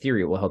already have a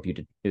theory, it will help you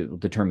to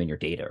determine your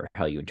data or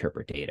how you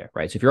interpret data,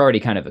 right? So if you're already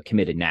kind of a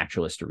committed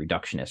naturalist or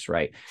reductionist,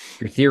 right,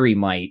 your theory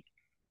might,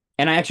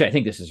 and I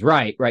think this is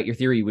right, your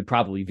theory would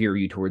probably veer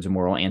you towards a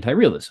moral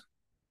anti-realism,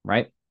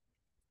 right?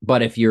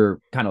 But if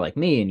you're kind of like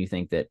me and you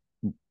think that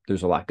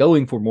there's a lot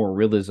going for moral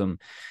realism,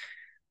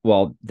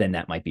 well, then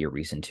that might be a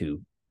reason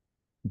to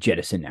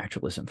jettison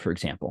naturalism, for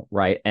example,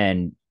 right?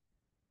 And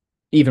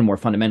even more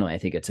fundamentally, I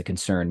think it's a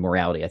concern.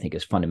 Morality, I think,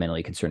 is fundamentally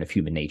a concern of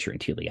human nature and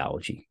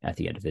teleology at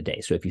the end of the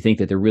day. So if you think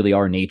that there really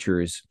are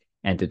natures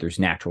and that there's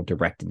natural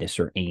directness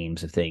or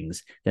aims of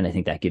things, then I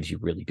think that gives you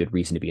really good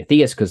reason to be a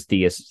theist, because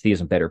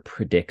theism better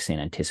predicts and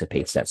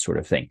anticipates that sort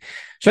of thing.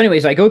 So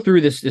anyways, I go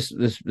through this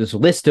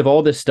list of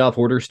all this stuff.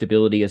 Order,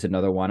 stability is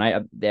another one.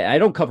 I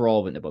don't cover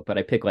all of it in the book, but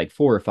I pick like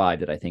 4 or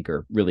 5 that I think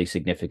are really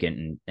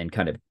significant and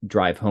kind of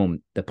drive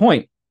home the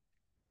point.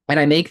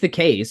 And I make the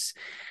case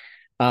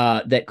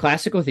that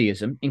classical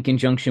theism, in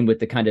conjunction with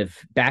the kind of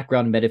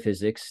background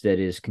metaphysics that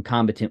is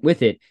concomitant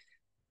with it,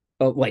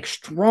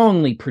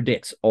 strongly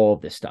predicts all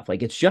of this stuff.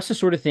 Like, it's just the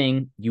sort of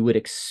thing you would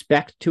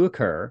expect to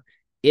occur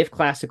if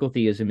classical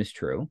theism is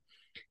true,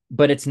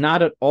 but it's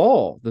not at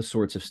all the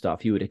sorts of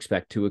stuff you would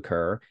expect to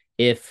occur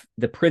if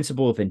the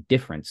principle of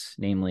indifference,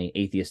 namely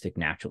atheistic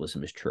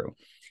naturalism, is true.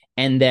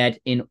 And that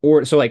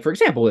for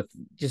example, if,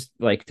 just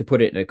like to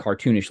put it in a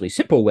cartoonishly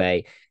simple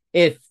way,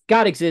 if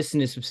God exists in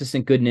his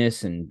subsistent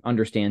goodness and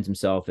understands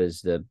himself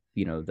as the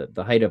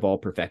height of all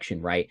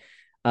perfection, right?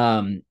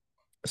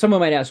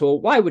 Someone might ask,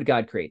 well, why would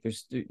God create?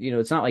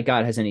 It's not like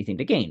God has anything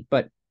to gain.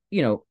 But,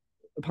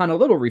 upon a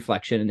little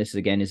reflection, and this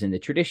again is in the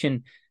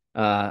tradition,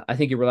 I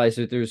think you realize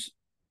that there's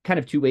kind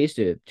of 2 ways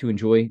to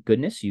enjoy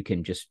goodness. You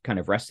can just kind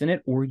of rest in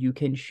it, or you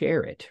can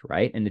share it,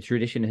 right? And the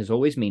tradition has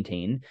always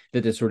maintained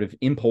that the sort of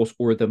impulse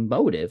or the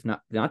motive,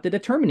 not the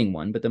determining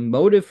one, but the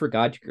motive for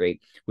God to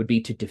create would be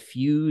to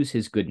diffuse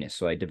his goodness.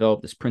 So I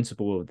developed this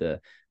principle of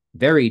the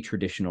very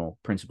traditional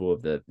principle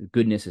of the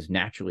goodness is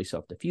naturally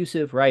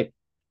self-diffusive, right?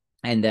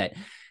 And that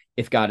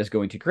if God is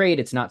going to create,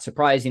 it's not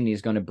surprising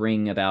he's going to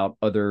bring about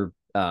other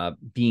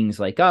beings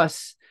like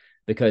us,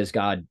 because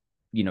God,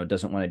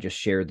 doesn't want to just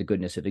share the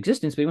goodness of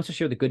existence, but he wants to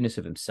share the goodness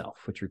of himself,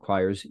 which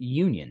requires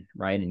union,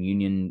 right? And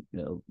union,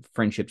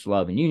 friendships,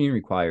 love, and union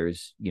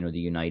requires, the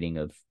uniting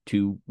of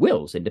 2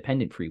 wills,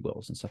 independent free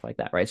wills and stuff like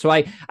that, right? So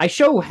I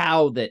show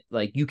how that,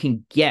 like, you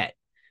can get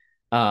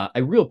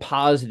a real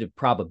positive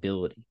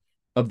probability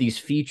of these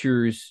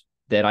features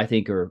that I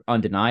think are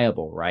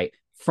undeniable, right,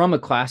 from a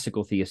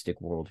classical theistic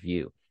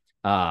worldview.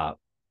 Uh,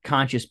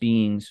 Conscious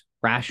beings,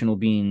 rational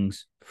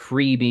beings,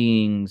 free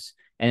beings,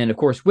 and then, of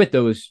course, with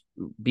those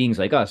beings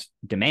like us,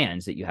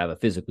 demands that you have a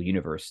physical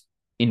universe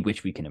in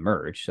which we can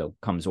emerge. So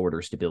comes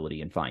order,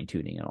 stability, and fine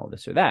tuning, and all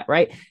this or that,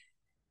 right?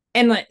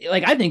 And like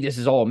I think this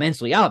is all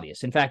immensely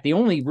obvious. In fact, the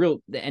only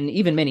real, and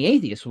even many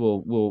atheists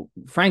will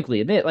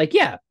frankly admit, like,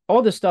 yeah,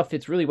 all this stuff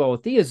fits really well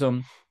with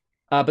theism.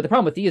 But the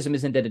problem with theism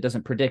isn't that it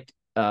doesn't predict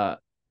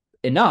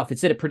enough;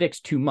 it's that it predicts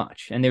too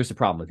much. And there's the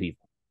problem with evil,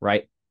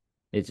 right?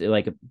 It's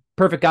like a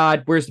perfect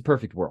God. Where's the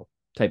perfect world?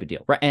 Type of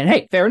deal, right? And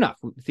hey, fair enough.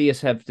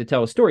 Theists have to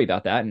tell a story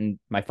about that. And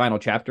my final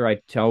chapter, I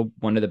tell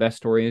one of the best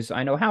stories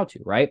I know how to,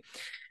 right?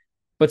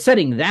 But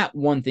setting that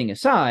one thing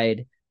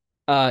aside,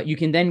 you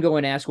can then go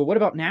and ask, well, what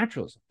about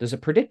naturalism? Does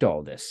it predict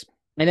all this?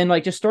 And then,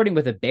 like, just starting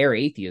with a bare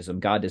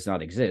atheism, God does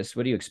not exist.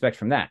 What do you expect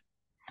from that?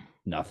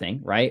 Nothing,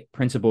 right?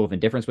 Principle of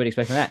indifference. What do you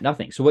expect from that?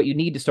 Nothing. So what you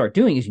need to start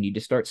doing is you need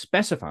to start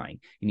specifying.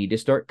 You need to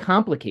start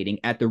complicating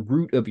at the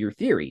root of your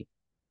theory.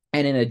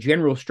 And in a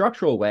general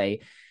structural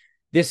way,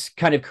 this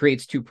kind of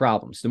creates two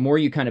problems. The more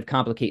you kind of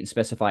complicate and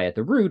specify at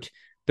the root,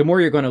 the more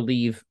you're going to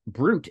leave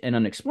brute and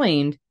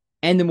unexplained,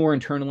 and the more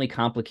internally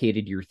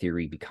complicated your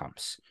theory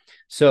becomes.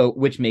 So,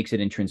 which makes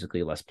it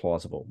intrinsically less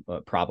plausible,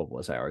 probable,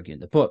 as I argue in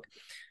the book.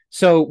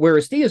 So,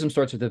 whereas theism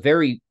starts with a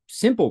very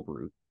simple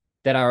root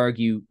that I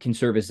argue can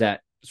serve as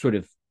that sort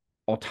of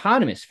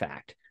autonomous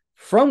fact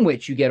from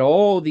which you get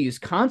all these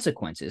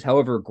consequences,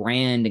 however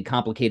grand and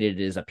complicated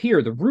it is up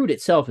here, the root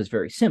itself is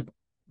very simple,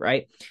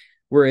 right?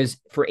 Whereas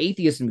for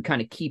atheism to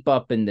kind of keep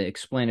up in the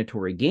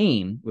explanatory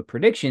game with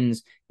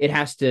predictions, it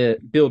has to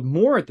build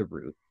more at the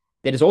root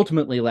that is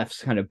ultimately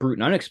left kind of brute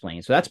and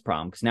unexplained. So that's a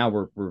problem, because now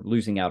we're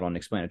losing out on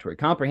explanatory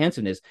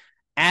comprehensiveness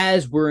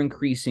as we're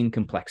increasing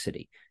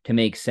complexity to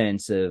make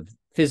sense of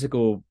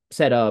physical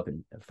setup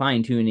and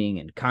fine-tuning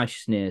and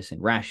consciousness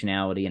and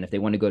rationality. And if they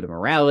want to go to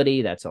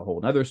morality, that's a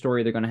whole other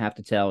story they're going to have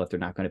to tell if they're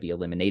not going to be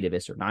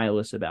eliminativist or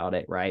nihilist about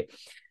it, right?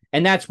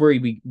 And that's where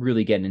we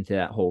really get into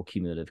that whole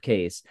cumulative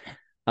case.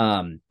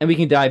 And we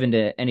can dive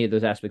into any of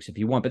those aspects if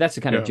you want, but that's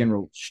the kind of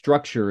general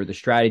structure, the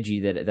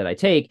strategy that I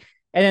take.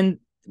 And then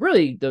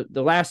really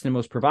the last and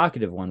most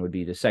provocative one would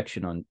be the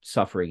section on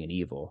suffering and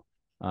evil.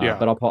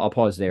 But I'll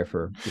pause there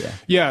for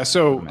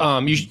So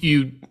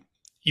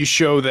you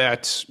show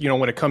that, you know,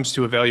 when it comes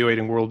to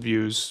evaluating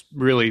worldviews,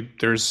 really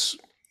there's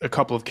a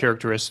couple of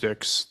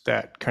characteristics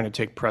that kind of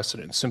take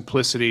precedence: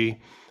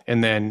 simplicity,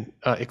 and then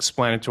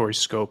explanatory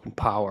scope and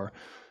power.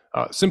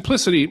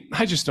 Simplicity,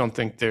 I just don't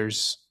think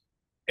there's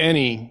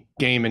any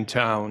game in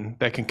town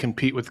that can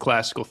compete with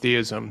classical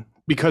theism,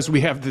 because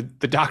we have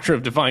the doctrine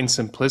of divine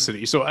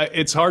simplicity. So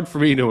it's hard for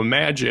me to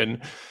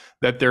imagine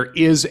that there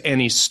is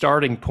any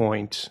starting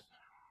point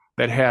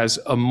that has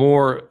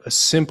a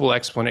simple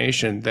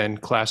explanation than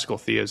classical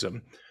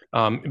theism.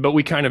 But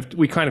we kind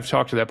of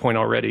talked to that point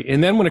already.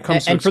 And then when it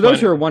comes to for those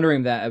who are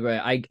wondering that,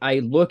 I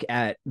look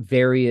at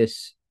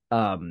various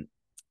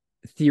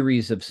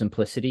theories of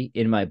simplicity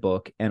in my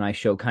book, and I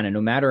show kind of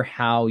no matter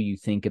how you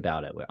think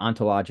about it,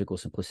 ontological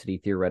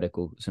simplicity,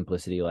 theoretical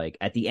simplicity, like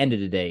at the end of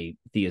the day,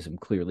 theism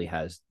clearly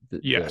has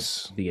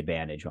the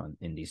advantage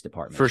in these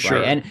departments. For sure.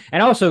 Right?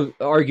 And also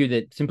argue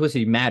that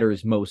simplicity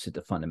matters most at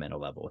the fundamental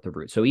level, at the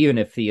root. So even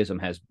if theism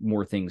has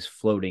more things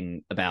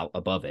floating about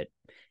above it,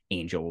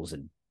 angels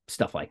and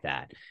stuff like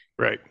that,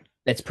 right,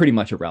 that's pretty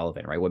much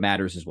irrelevant, right? What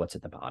matters is what's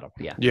at the bottom.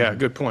 Yeah,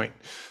 good point.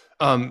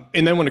 And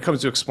then when it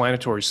comes to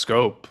explanatory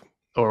scope,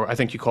 or I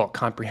think you call it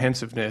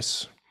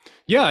comprehensiveness.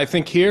 Yeah, I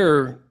think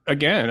here,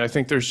 again, I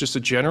think there's just a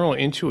general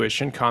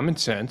intuition, common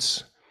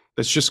sense,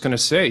 that's just going to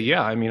say,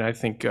 yeah, I mean, I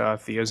think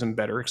theism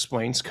better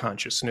explains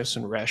consciousness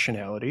and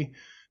rationality,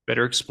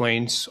 better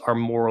explains our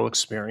moral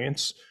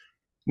experience.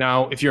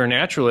 Now, if you're a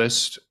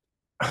naturalist,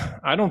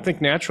 I don't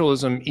think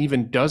naturalism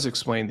even does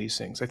explain these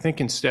things. I think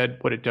instead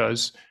what it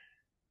does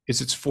is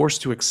it's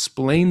forced to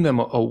explain them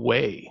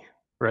away,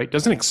 right? It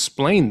doesn't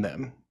explain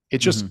them. It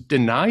just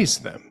denies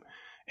them.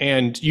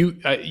 And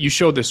you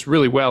showed this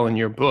really well in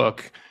your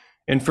book.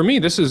 And for me,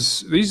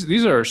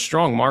 these are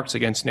strong marks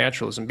against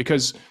naturalism,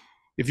 because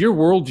if your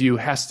worldview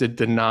has to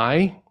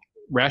deny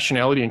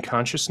rationality and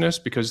consciousness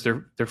because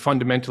they're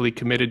fundamentally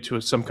committed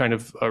to some kind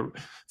of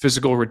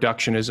physical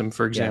reductionism,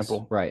 for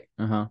example, yes,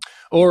 right,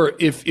 or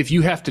if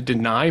you have to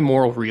deny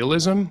moral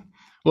realism,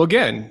 well,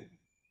 again,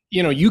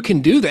 you know, you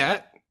can do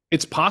that.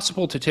 It's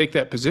possible to take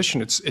that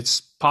position.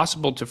 It's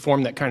possible to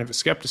form that kind of a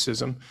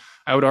skepticism.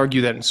 I would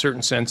argue that in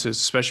certain senses,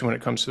 especially when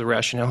it comes to the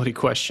rationality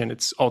question,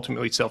 it's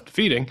ultimately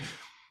self-defeating.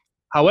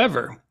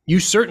 However, you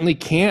certainly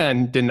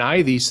can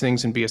deny these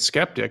things and be a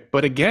skeptic.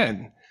 But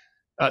again,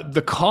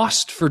 the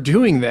cost for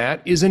doing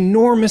that is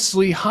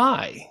enormously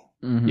high.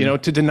 You know,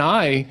 to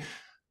deny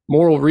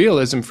moral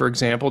realism, for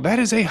example, that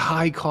is a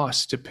high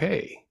cost to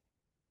pay.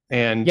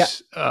 And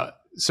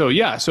so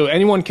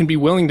anyone can be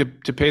willing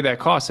to pay that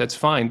cost. That's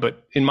fine.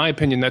 But in my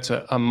opinion, that's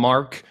a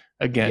mark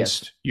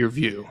against your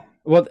view.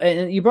 Well,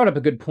 and you brought up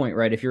a good point,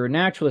 right? If you're a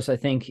naturalist, I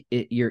think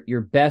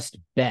your best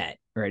bet,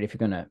 right, if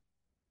you're going to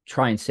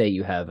try and say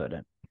you have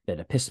an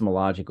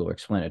epistemological or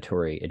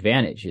explanatory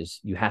advantage is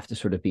you have to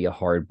sort of be a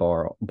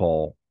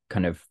hardball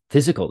kind of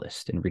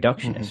physicalist and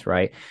reductionist,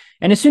 right?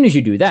 And as soon as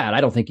you do that,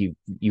 I don't think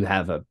you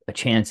have a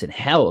chance in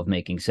hell of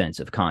making sense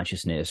of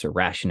consciousness or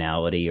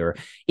rationality or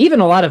even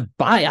a lot of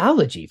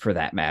biology for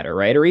that matter,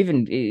 right? Or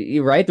even,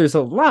 right, there's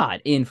a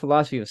lot in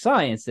philosophy of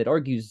science that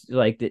argues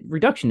like that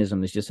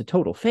reductionism is just a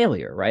total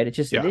failure, right? It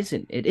just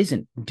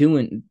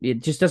it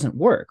just doesn't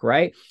work,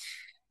 right?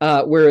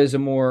 Whereas a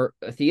more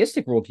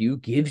theistic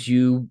worldview gives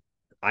you,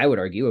 I would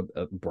argue,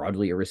 a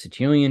broadly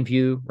Aristotelian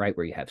view, right,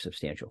 where you have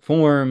substantial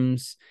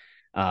forms,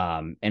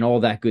 and all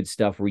that good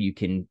stuff, where you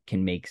can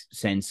make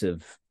sense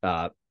of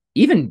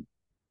even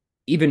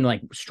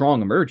like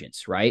strong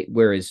emergence, right?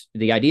 Whereas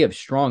the idea of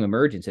strong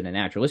emergence in a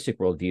naturalistic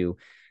worldview,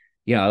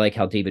 I like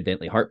how David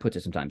Bentley Hart puts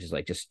it sometimes, is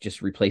like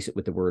just replace it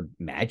with the word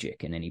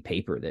magic in any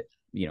paper that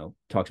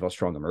talks about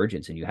strong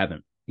emergence, and you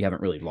haven't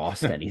really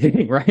lost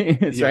anything,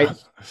 right?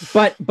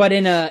 Right. But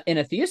in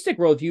a theistic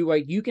worldview,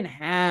 like, you can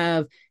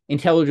have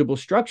intelligible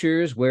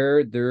structures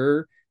where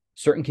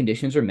certain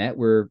conditions are met,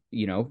 where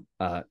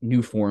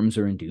new forms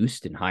are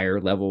induced and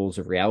higher levels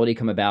of reality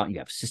come about, and you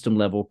have system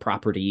level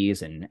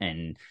properties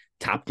and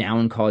top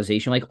down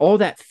causation. Like, all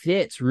that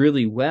fits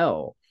really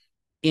well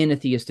in a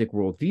theistic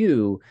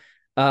worldview.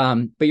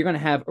 But you're going to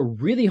have a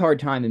really hard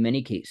time in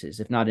many cases,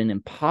 if not an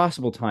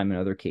impossible time in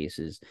other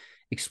cases,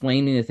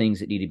 explaining the things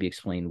that need to be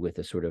explained with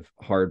a sort of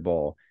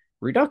hardball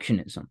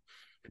reductionism.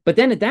 But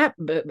then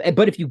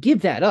but if you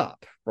give that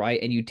up, right,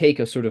 and you take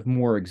a sort of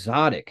more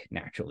exotic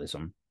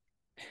naturalism,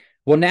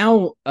 well,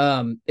 now,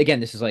 again,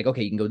 this is like,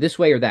 okay, you can go this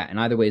way or that, and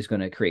either way is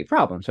going to create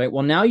problems, right?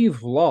 Well, now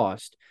you've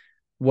lost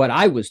what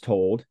I was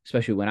told,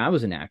 especially when I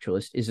was a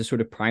naturalist, is a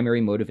sort of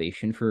primary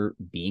motivation for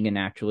being a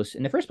naturalist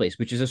in the first place,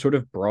 which is a sort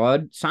of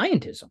broad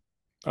scientism,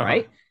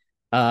 right?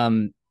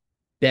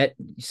 That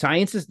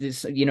science is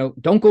this,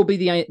 don't go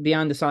beyond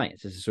the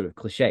science. This is sort of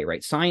cliche,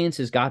 right? Science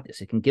has got this.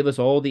 It can give us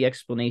all the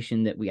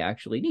explanation that we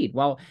actually need.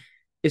 Well,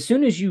 as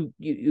soon as you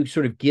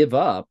sort of give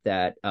up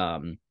that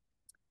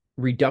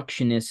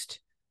reductionist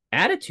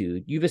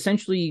attitude, you've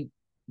essentially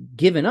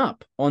given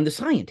up on the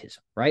scientism,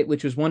 right?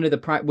 Which was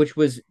which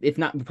was, if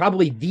not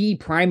probably the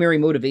primary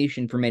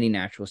motivation for many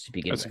naturalists to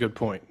begin with. That's a good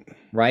point.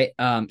 Right.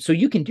 So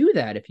you can do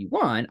that if you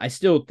want. I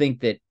still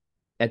think that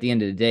at the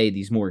end of the day,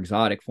 these more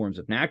exotic forms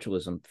of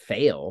naturalism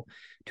fail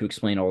to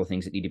explain all the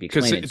things that need to be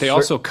explained. Because they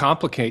also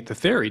complicate the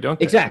theory, don't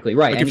they? Exactly,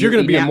 right. Like, if you're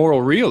going to be a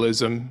moral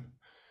realism,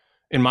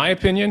 in my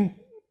opinion,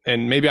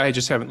 and maybe I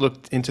just haven't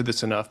looked into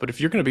this enough, but if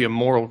you're going to be a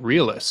moral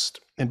realist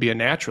and be a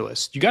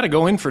naturalist, you got to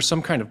go in for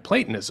some kind of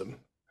Platonism.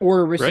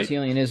 Or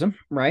Aristotelianism,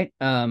 right?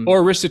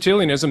 Or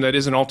Aristotelianism that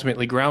isn't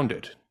ultimately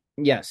grounded.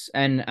 Yes,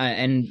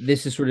 and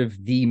this is sort of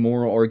the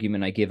moral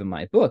argument I give in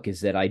my book,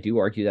 is that I do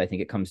argue that I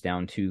think it comes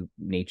down to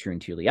nature and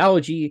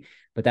teleology,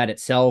 but that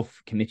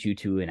itself commits you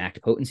to an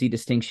act potency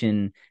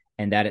distinction,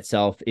 and that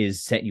itself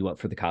is setting you up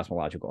for the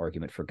cosmological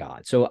argument for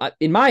God. So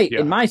in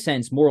my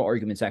sense, moral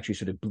arguments actually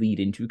sort of bleed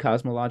into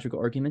cosmological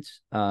arguments.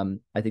 I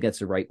think that's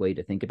the right way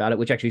to think about it,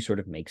 which actually sort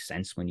of makes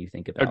sense when you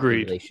think about the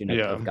relation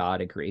of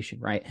God and creation,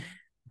 right?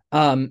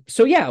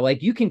 So yeah,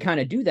 like, you can kind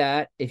of do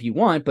that if you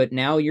want, but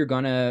now you're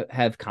going to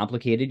have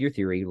complicated your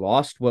theory,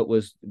 lost what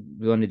was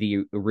one of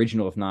the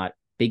original, if not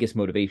biggest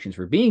motivations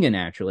for being a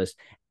naturalist.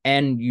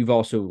 And you've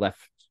also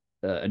left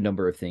a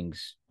number of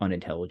things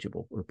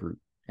unintelligible or brute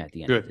at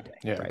the end of the day.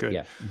 Yeah, right? good.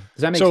 Yeah.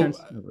 Does that make sense?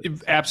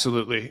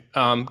 Absolutely.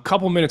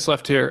 Couple minutes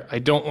left here. I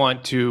don't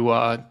want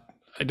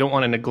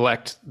to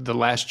neglect the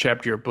last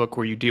chapter of your book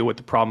where you deal with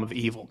the problem of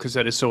evil, because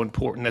that is so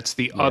important. That's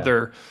the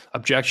other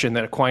objection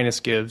that Aquinas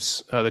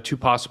gives, the two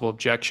possible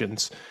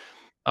objections.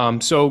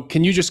 So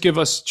can you just give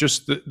us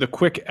just the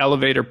quick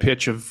elevator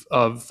pitch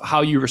of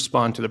how you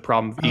respond to the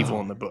problem of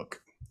evil in the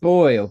book?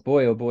 Boy, oh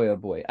boy, oh boy, oh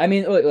boy. I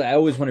mean, I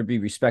always want to be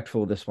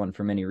respectful of this one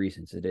for many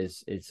reasons.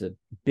 It's a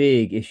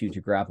big issue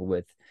to grapple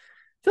with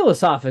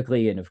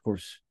philosophically, and of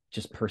course,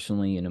 just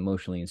personally and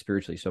emotionally and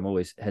spiritually. So I'm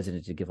always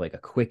hesitant to give like a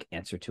quick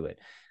answer to it.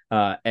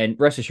 And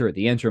rest assured,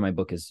 the answer in my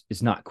book is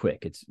not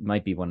quick. It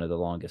might be one of the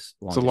longest.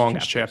 It's the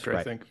longest chapters, chapter,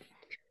 right? I think.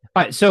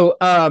 All right. So,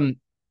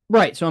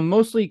 so I'm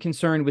mostly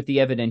concerned with the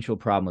evidential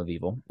problem of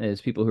evil.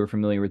 As people who are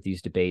familiar with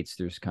these debates,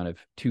 there's kind of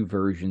two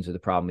versions of the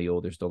problem of evil.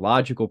 There's the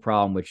logical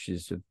problem, which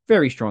is a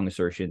very strong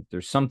assertion.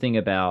 There's something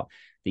about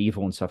the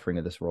evil and suffering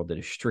of this world that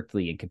is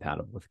strictly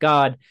incompatible with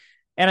God.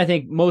 And I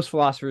think most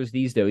philosophers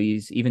these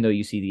days, even though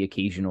you see the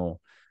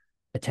occasional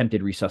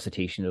attempted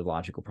resuscitation of the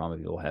logical problem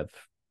of evil, have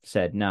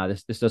said, no,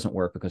 this doesn't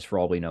work, because for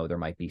all we know, there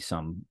might be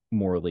some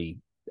morally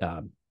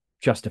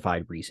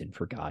justified reason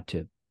for God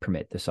to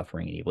permit the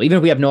suffering and evil, even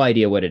if we have no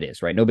idea what it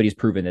is, right? Nobody's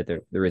proven that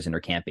there isn't or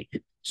can't be.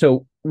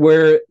 So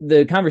where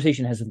the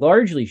conversation has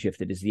largely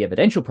shifted is the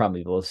evidential problem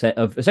of evil,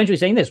 of essentially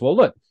saying this: well,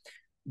 look,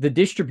 the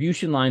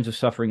distribution lines of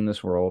suffering in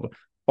this world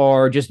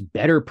are just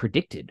better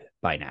predicted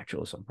by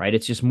naturalism, right?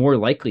 It's just more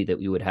likely that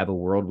we would have a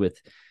world with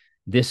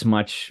this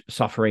much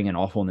suffering and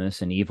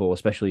awfulness and evil,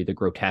 especially the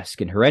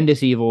grotesque and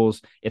horrendous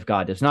evils, if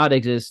God does not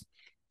exist,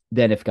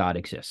 than if God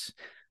exists.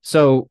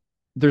 So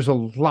there's a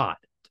lot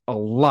a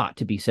lot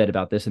to be said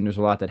about this, and there's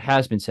a lot that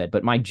has been said.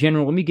 But let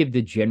me give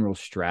the general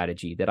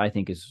strategy that I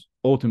think is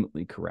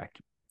ultimately correct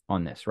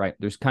on this, right?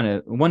 There's kind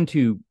of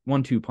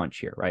one-two punch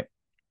here, right?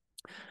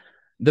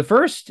 The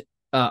first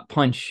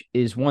punch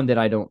is one that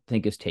I don't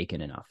think is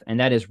taken enough, and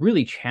that is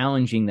really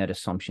challenging that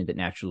assumption that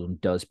naturalism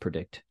does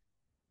predict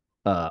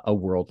a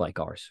world like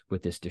ours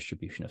with this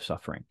distribution of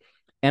suffering.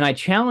 And I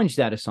challenge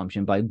that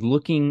assumption by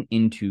looking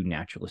into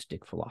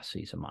naturalistic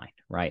philosophies of mind,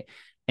 right?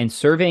 And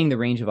surveying the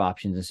range of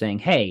options and saying,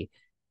 hey,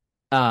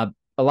 a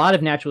lot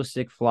of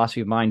naturalistic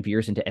philosophy of mind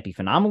veers into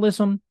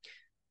epiphenomenalism,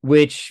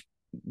 which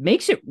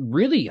makes it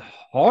really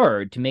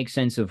hard to make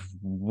sense of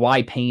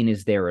why pain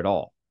is there at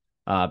all.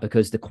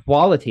 Because the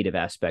qualitative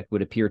aspect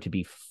would appear to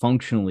be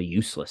functionally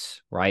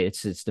useless, right?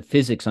 It's the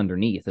physics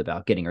underneath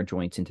about getting our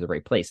joints into the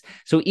right place.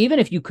 So even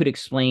if you could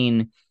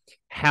explain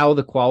how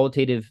the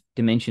qualitative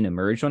dimension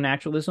emerged on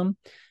naturalism,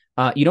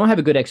 you don't have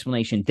a good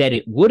explanation that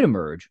it would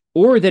emerge,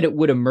 or that it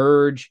would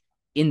emerge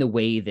in the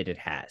way that it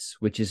has,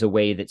 which is a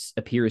way that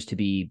appears to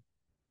be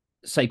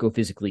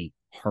psychophysically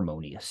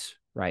harmonious,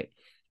 right?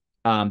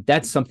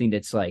 That's something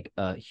that's like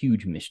a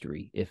huge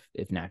mystery if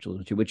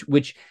naturalism,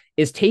 which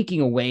is taking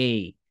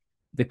away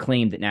the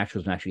claim that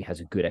naturalism actually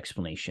has a good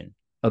explanation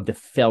of the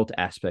felt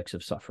aspects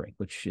of suffering,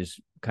 which is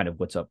kind of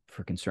what's up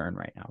for concern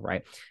right now,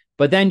 right?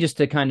 But then just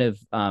to kind of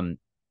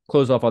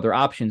close off other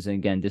options, and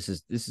again, this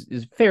is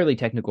a fairly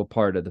technical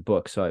part of the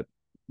book, so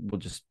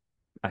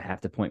I have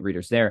to point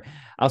readers there.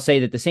 I'll say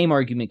that the same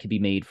argument can be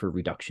made for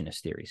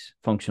reductionist theories,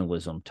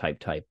 functionalism,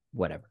 type,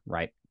 whatever,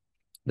 right?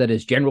 That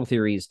is, general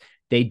theories,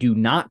 they do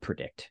not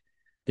predict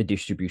the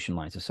distribution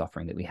lines of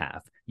suffering that we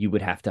have. You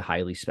would have to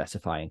highly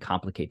specify and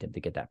complicate them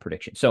to get that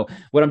prediction. So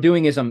what I'm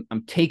doing is I'm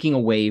taking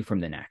away from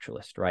the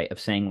naturalist, right? Of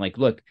saying like,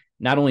 look,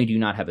 not only do you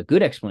not have a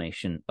good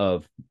explanation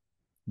of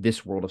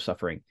this world of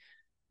suffering,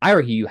 I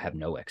argue you have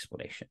no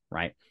explanation,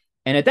 right?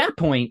 And at that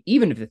point,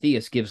 even if the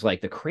theist gives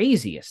like the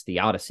craziest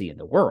theodicy in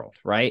the world,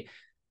 right?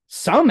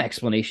 Some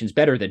explanation is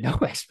better than no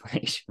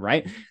explanation,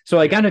 right? So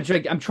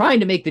I'm trying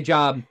to make the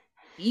job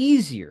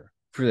easier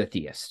for the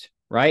theist,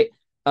 right?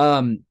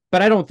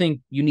 But I don't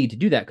think you need to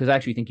do that, because I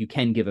actually think you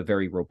can give a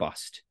very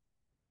robust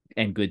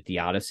and good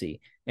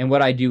theodicy. And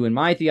what I do in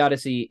my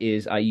theodicy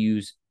is I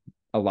use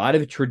a lot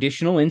of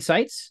traditional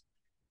insights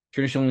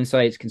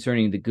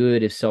concerning the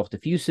good is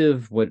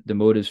self-diffusive, what the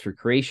motives for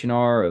creation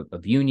are,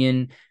 of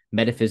union,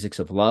 metaphysics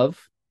of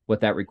love,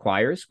 what that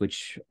requires,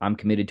 which I'm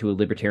committed to a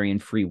libertarian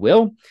free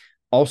will.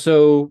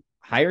 Also,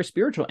 higher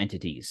spiritual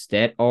entities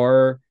that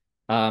are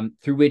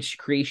through which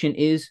creation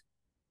is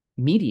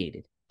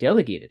mediated,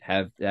 delegated,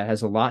 that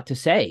has a lot to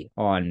say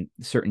on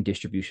certain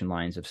distribution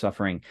lines of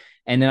suffering.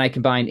 And then I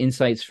combine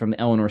insights from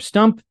Eleanor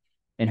Stump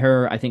and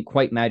her, I think,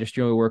 quite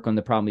magisterial work on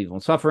the problem of evil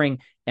and suffering,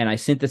 and I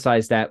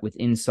synthesize that with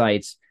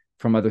insights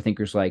from other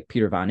thinkers like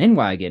Peter von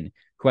Inwagen,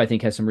 who I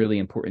think has some really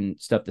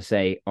important stuff to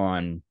say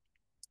on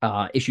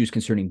issues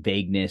concerning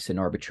vagueness and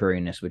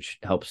arbitrariness, which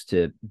helps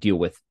to deal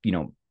with,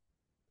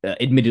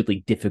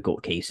 admittedly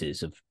difficult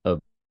cases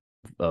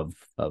of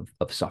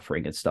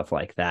suffering and stuff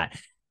like that.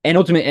 And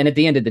at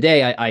the end of the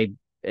day, I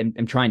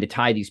am trying to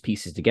tie these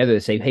pieces together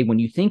to say, hey, when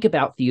you think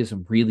about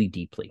theism really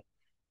deeply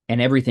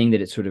and everything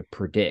that it sort of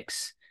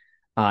predicts,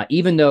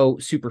 even though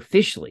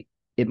superficially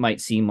it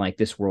might seem like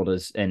this world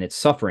is, and its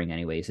suffering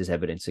anyways, is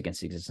evidence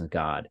against the existence of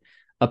God,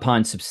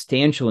 upon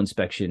substantial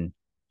inspection,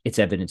 it's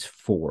evidence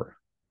for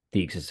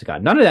the existence of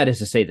God. None of that is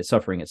to say that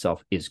suffering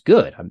itself is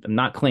good. I'm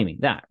not claiming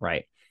that,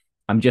 right?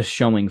 I'm just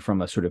showing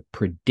from a sort of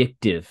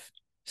predictive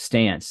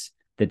stance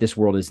that this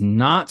world is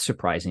not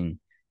surprising,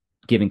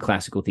 given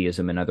classical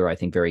theism and other, I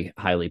think, very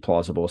highly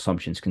plausible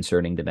assumptions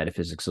concerning the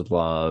metaphysics of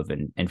love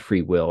and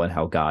free will and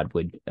how God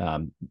would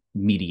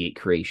mediate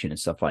creation and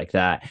stuff like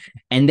that.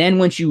 And then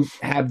once you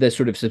have the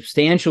sort of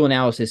substantial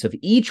analysis of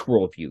each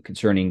worldview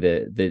concerning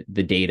the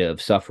data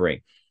of suffering,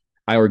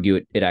 I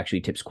argue it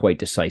actually tips quite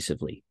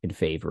decisively in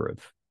favor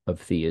of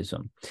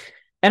theism.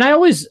 And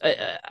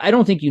I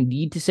don't think you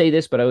need to say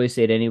this, but I always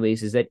say it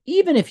anyways, is that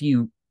even if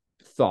you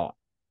thought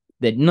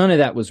that none of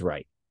that was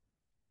right,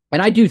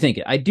 and I do think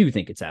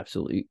it's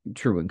absolutely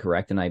true and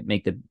correct, and I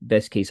make the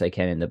best case I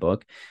can in the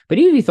book. But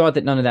even if you thought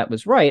that none of that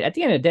was right, at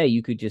the end of the day,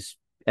 you could just,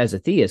 as a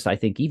theist, I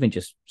think, even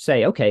just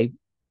say, okay,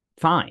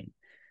 fine,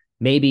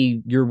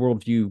 maybe your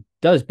worldview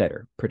does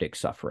better predict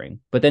suffering,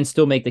 but then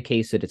still make the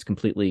case that it's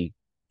completely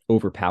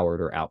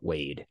overpowered or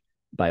outweighed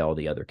by all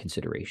the other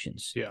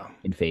considerations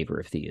in favor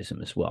of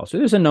theism as well. So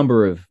there's a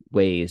number of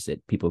ways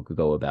that people could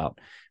go about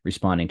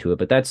responding to it,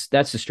 but that's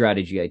the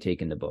strategy I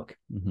take in the book.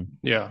 Mm-hmm.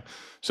 Yeah.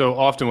 So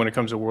often when it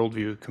comes to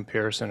worldview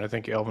comparison, I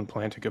think Alvin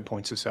Plantinga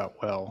points this out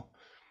well.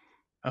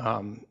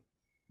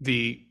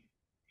 The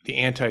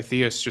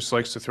anti-theist just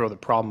likes to throw the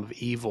problem of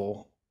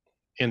evil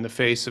in the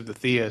face of the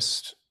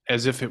theist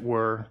as if it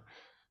were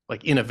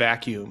like in a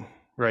vacuum,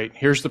 right?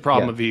 Here's the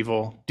problem of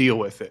evil, deal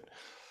with it.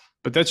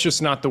 But that's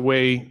just not the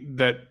way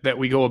that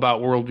we go about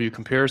worldview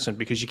comparison,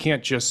 because you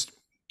can't just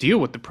deal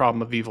with the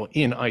problem of evil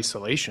in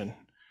isolation.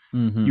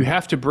 Mm-hmm. You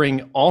have to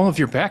bring all of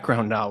your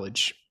background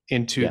knowledge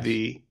into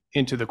the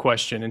into the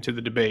question, into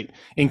the debate,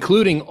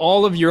 including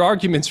all of your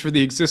arguments for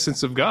the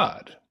existence of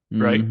God,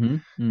 right?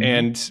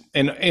 And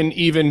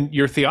even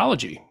your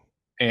theology,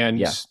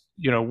 and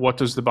what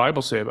does the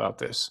Bible say about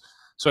this?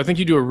 So I think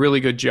you do a really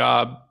good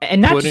job. And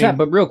not just that,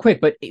 but real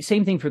quick, but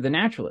same thing for the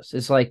naturalists.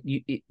 It's like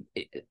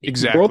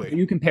exactly.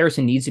 Worldview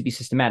comparison needs to be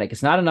systematic.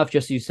 It's not enough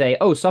just to say,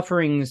 oh,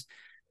 suffering's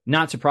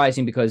not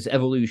surprising because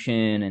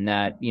evolution and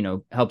that,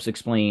 helps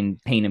explain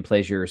pain and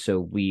pleasure. So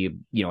we,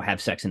 have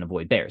sex and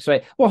avoid bears. So,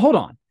 well, hold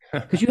on,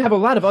 because you have a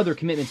lot of other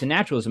commitments in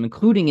naturalism,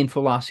 including in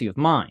philosophy of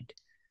mind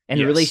and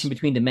the relation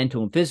between the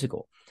mental and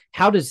physical.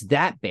 How does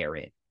that bear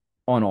in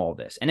on all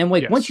this? And then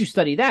once you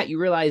study that, you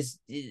realize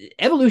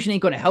evolution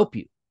ain't going to help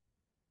you.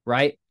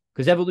 Right?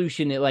 Because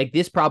evolution,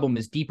 this problem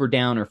is deeper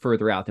down or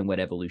further out than what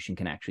evolution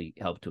can actually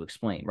help to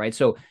explain, right?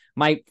 So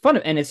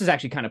and this is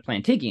actually kind of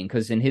Plantingian,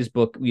 because in his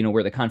book,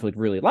 where the conflict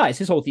really lies,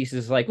 his whole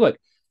thesis is look,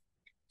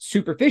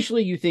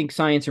 superficially you think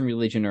science and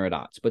religion are at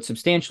odds, but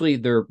substantially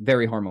they're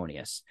very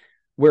harmonious.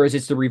 Whereas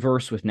it's the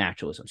reverse with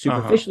naturalism.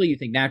 Superficially you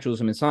think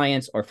naturalism and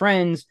science are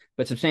friends,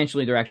 but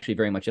substantially they're actually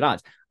very much at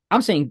odds.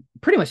 I'm saying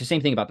pretty much the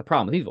same thing about the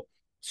problem of evil.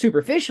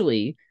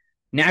 Superficially,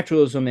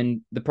 naturalism and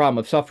the problem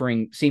of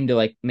suffering seem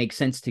to make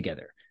sense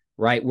together,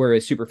 right?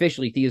 Whereas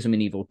superficially, theism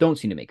and evil don't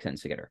seem to make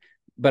sense together.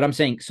 But I'm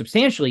saying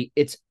substantially,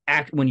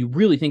 when you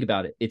really think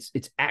about it,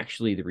 it's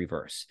actually the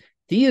reverse.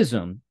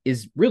 Theism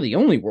is really the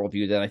only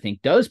worldview that I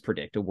think does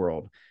predict a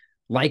world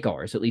like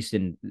ours, at least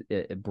in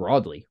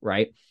broadly,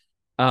 right?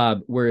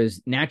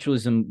 Whereas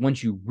naturalism,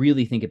 once you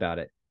really think about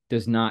it,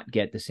 does not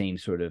get the same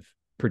sort of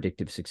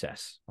predictive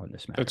success on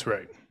this matter. That's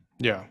right.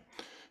 Yeah.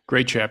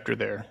 Great chapter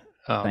there.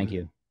 Thank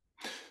you.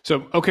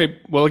 So, okay.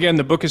 Well, again,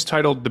 the book is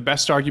titled The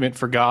Best Argument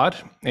for God,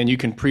 and you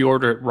can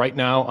pre-order it right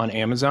now on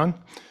Amazon.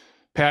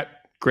 Pat,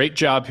 great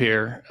job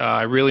here.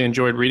 I really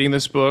enjoyed reading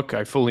this book.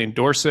 I fully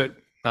endorse it.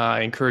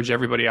 I encourage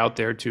everybody out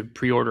there to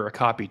pre-order a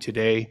copy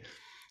today.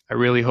 I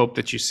really hope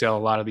that you sell a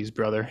lot of these,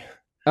 brother.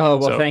 Oh,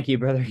 well, thank you,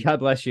 brother. God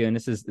bless you. And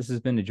this has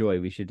been a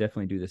joy. We should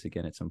definitely do this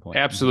again at some point.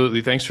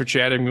 Absolutely. Thanks for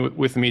chatting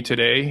with me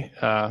today,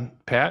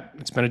 Pat.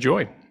 It's been a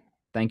joy.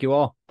 Thank you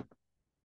all.